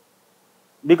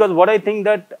 Because what I think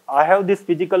that I have this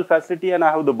physical facility and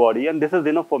I have the body, and this is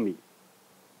enough for me.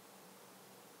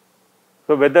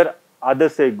 So whether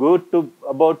others say good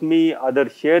about me,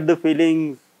 others share the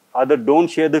feelings, others don't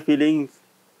share the feelings.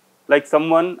 Like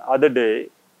someone other day,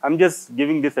 I'm just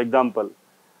giving this example.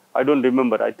 I don't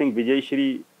remember. I think Vijay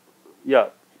Shri, yeah,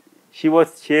 she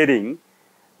was sharing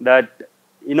that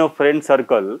in a friend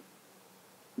circle,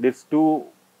 these two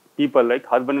people like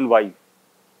husband and wife,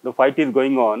 the fight is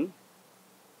going on,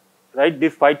 right?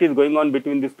 This fight is going on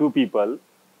between these two people.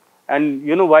 And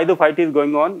you know why the fight is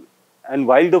going on? And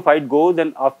while the fight goes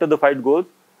and after the fight goes,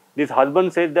 this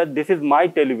husband says that this is my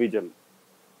television.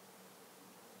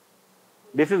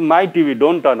 This is my TV,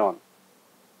 don't turn on,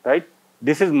 right?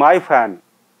 This is my fan,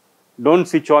 don't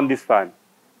switch on this fan.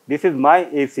 This is my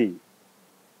AC.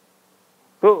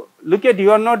 So look at,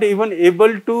 you are not even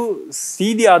able to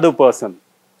see the other person.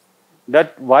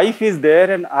 That wife is there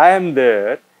and I am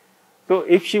there. So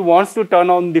if she wants to turn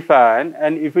on the fan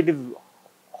and if it is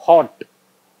hot,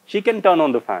 she can turn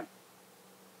on the fan.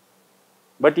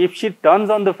 But if she turns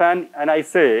on the fan and I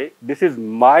say, this is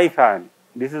my fan,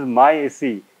 this is my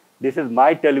AC, this is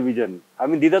my television. I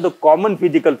mean, these are the common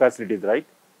physical facilities, right?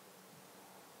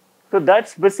 So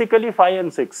that's basically 5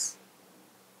 and 6.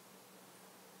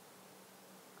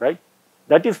 Right?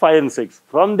 That is 5 and 6.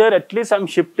 From there, at least I'm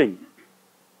shifting.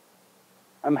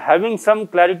 I'm having some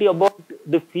clarity about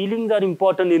the feelings are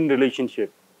important in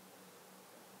relationship.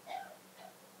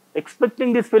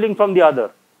 Expecting this feeling from the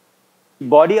other.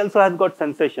 Body also has got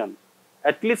sensation.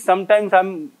 At least sometimes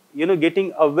I'm,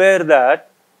 getting aware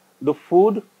that the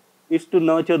food is to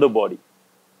nurture the body.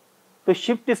 So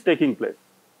shift is taking place.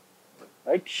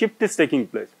 Right? Shift is taking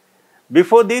place.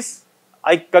 Before this,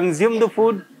 I consume the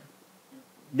food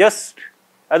just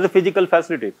as a physical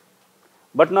facility.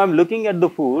 But now I'm looking at the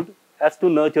food as to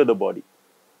nurture the body.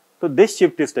 So this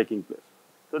shift is taking place.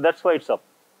 So that's why it's up.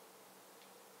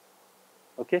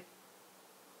 Okay?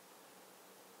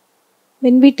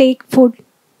 When we take food,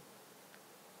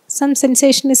 some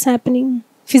sensation is happening,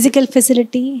 physical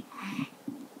facility.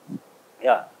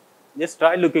 Yeah, just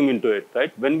try looking into it,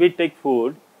 right? When we take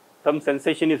food, some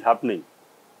sensation is happening,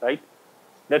 right?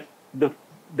 That the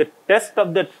taste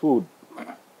of that food,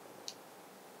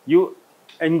 you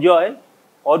enjoy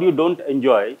or you don't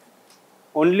enjoy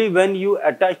only when you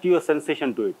attach your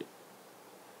sensation to it.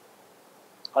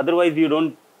 Otherwise, you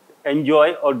don't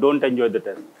enjoy or don't enjoy the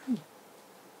taste.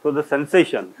 So the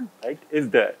sensation, right, is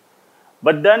there.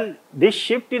 But then this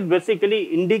shift is basically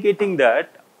indicating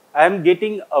that I am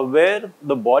getting aware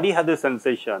the body has a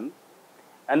sensation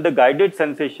and the guided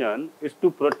sensation is to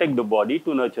protect the body,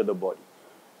 to nurture the body.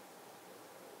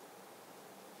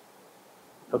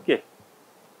 Okay.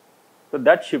 So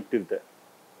that shift is there.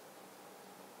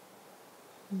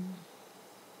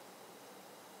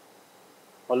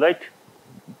 All right.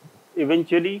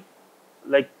 Eventually,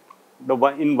 like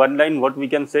in one line, what we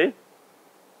can say,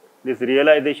 this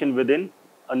realization within,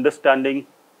 understanding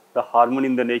the harmony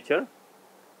in the nature,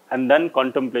 and then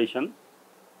contemplation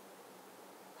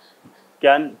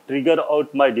can trigger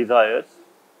out my desires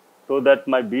so that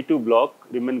my B2 block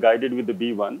remain guided with the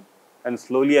B1, and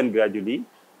slowly and gradually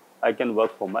I can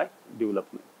work for my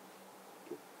development.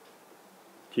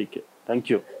 Okay. Thank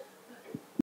you.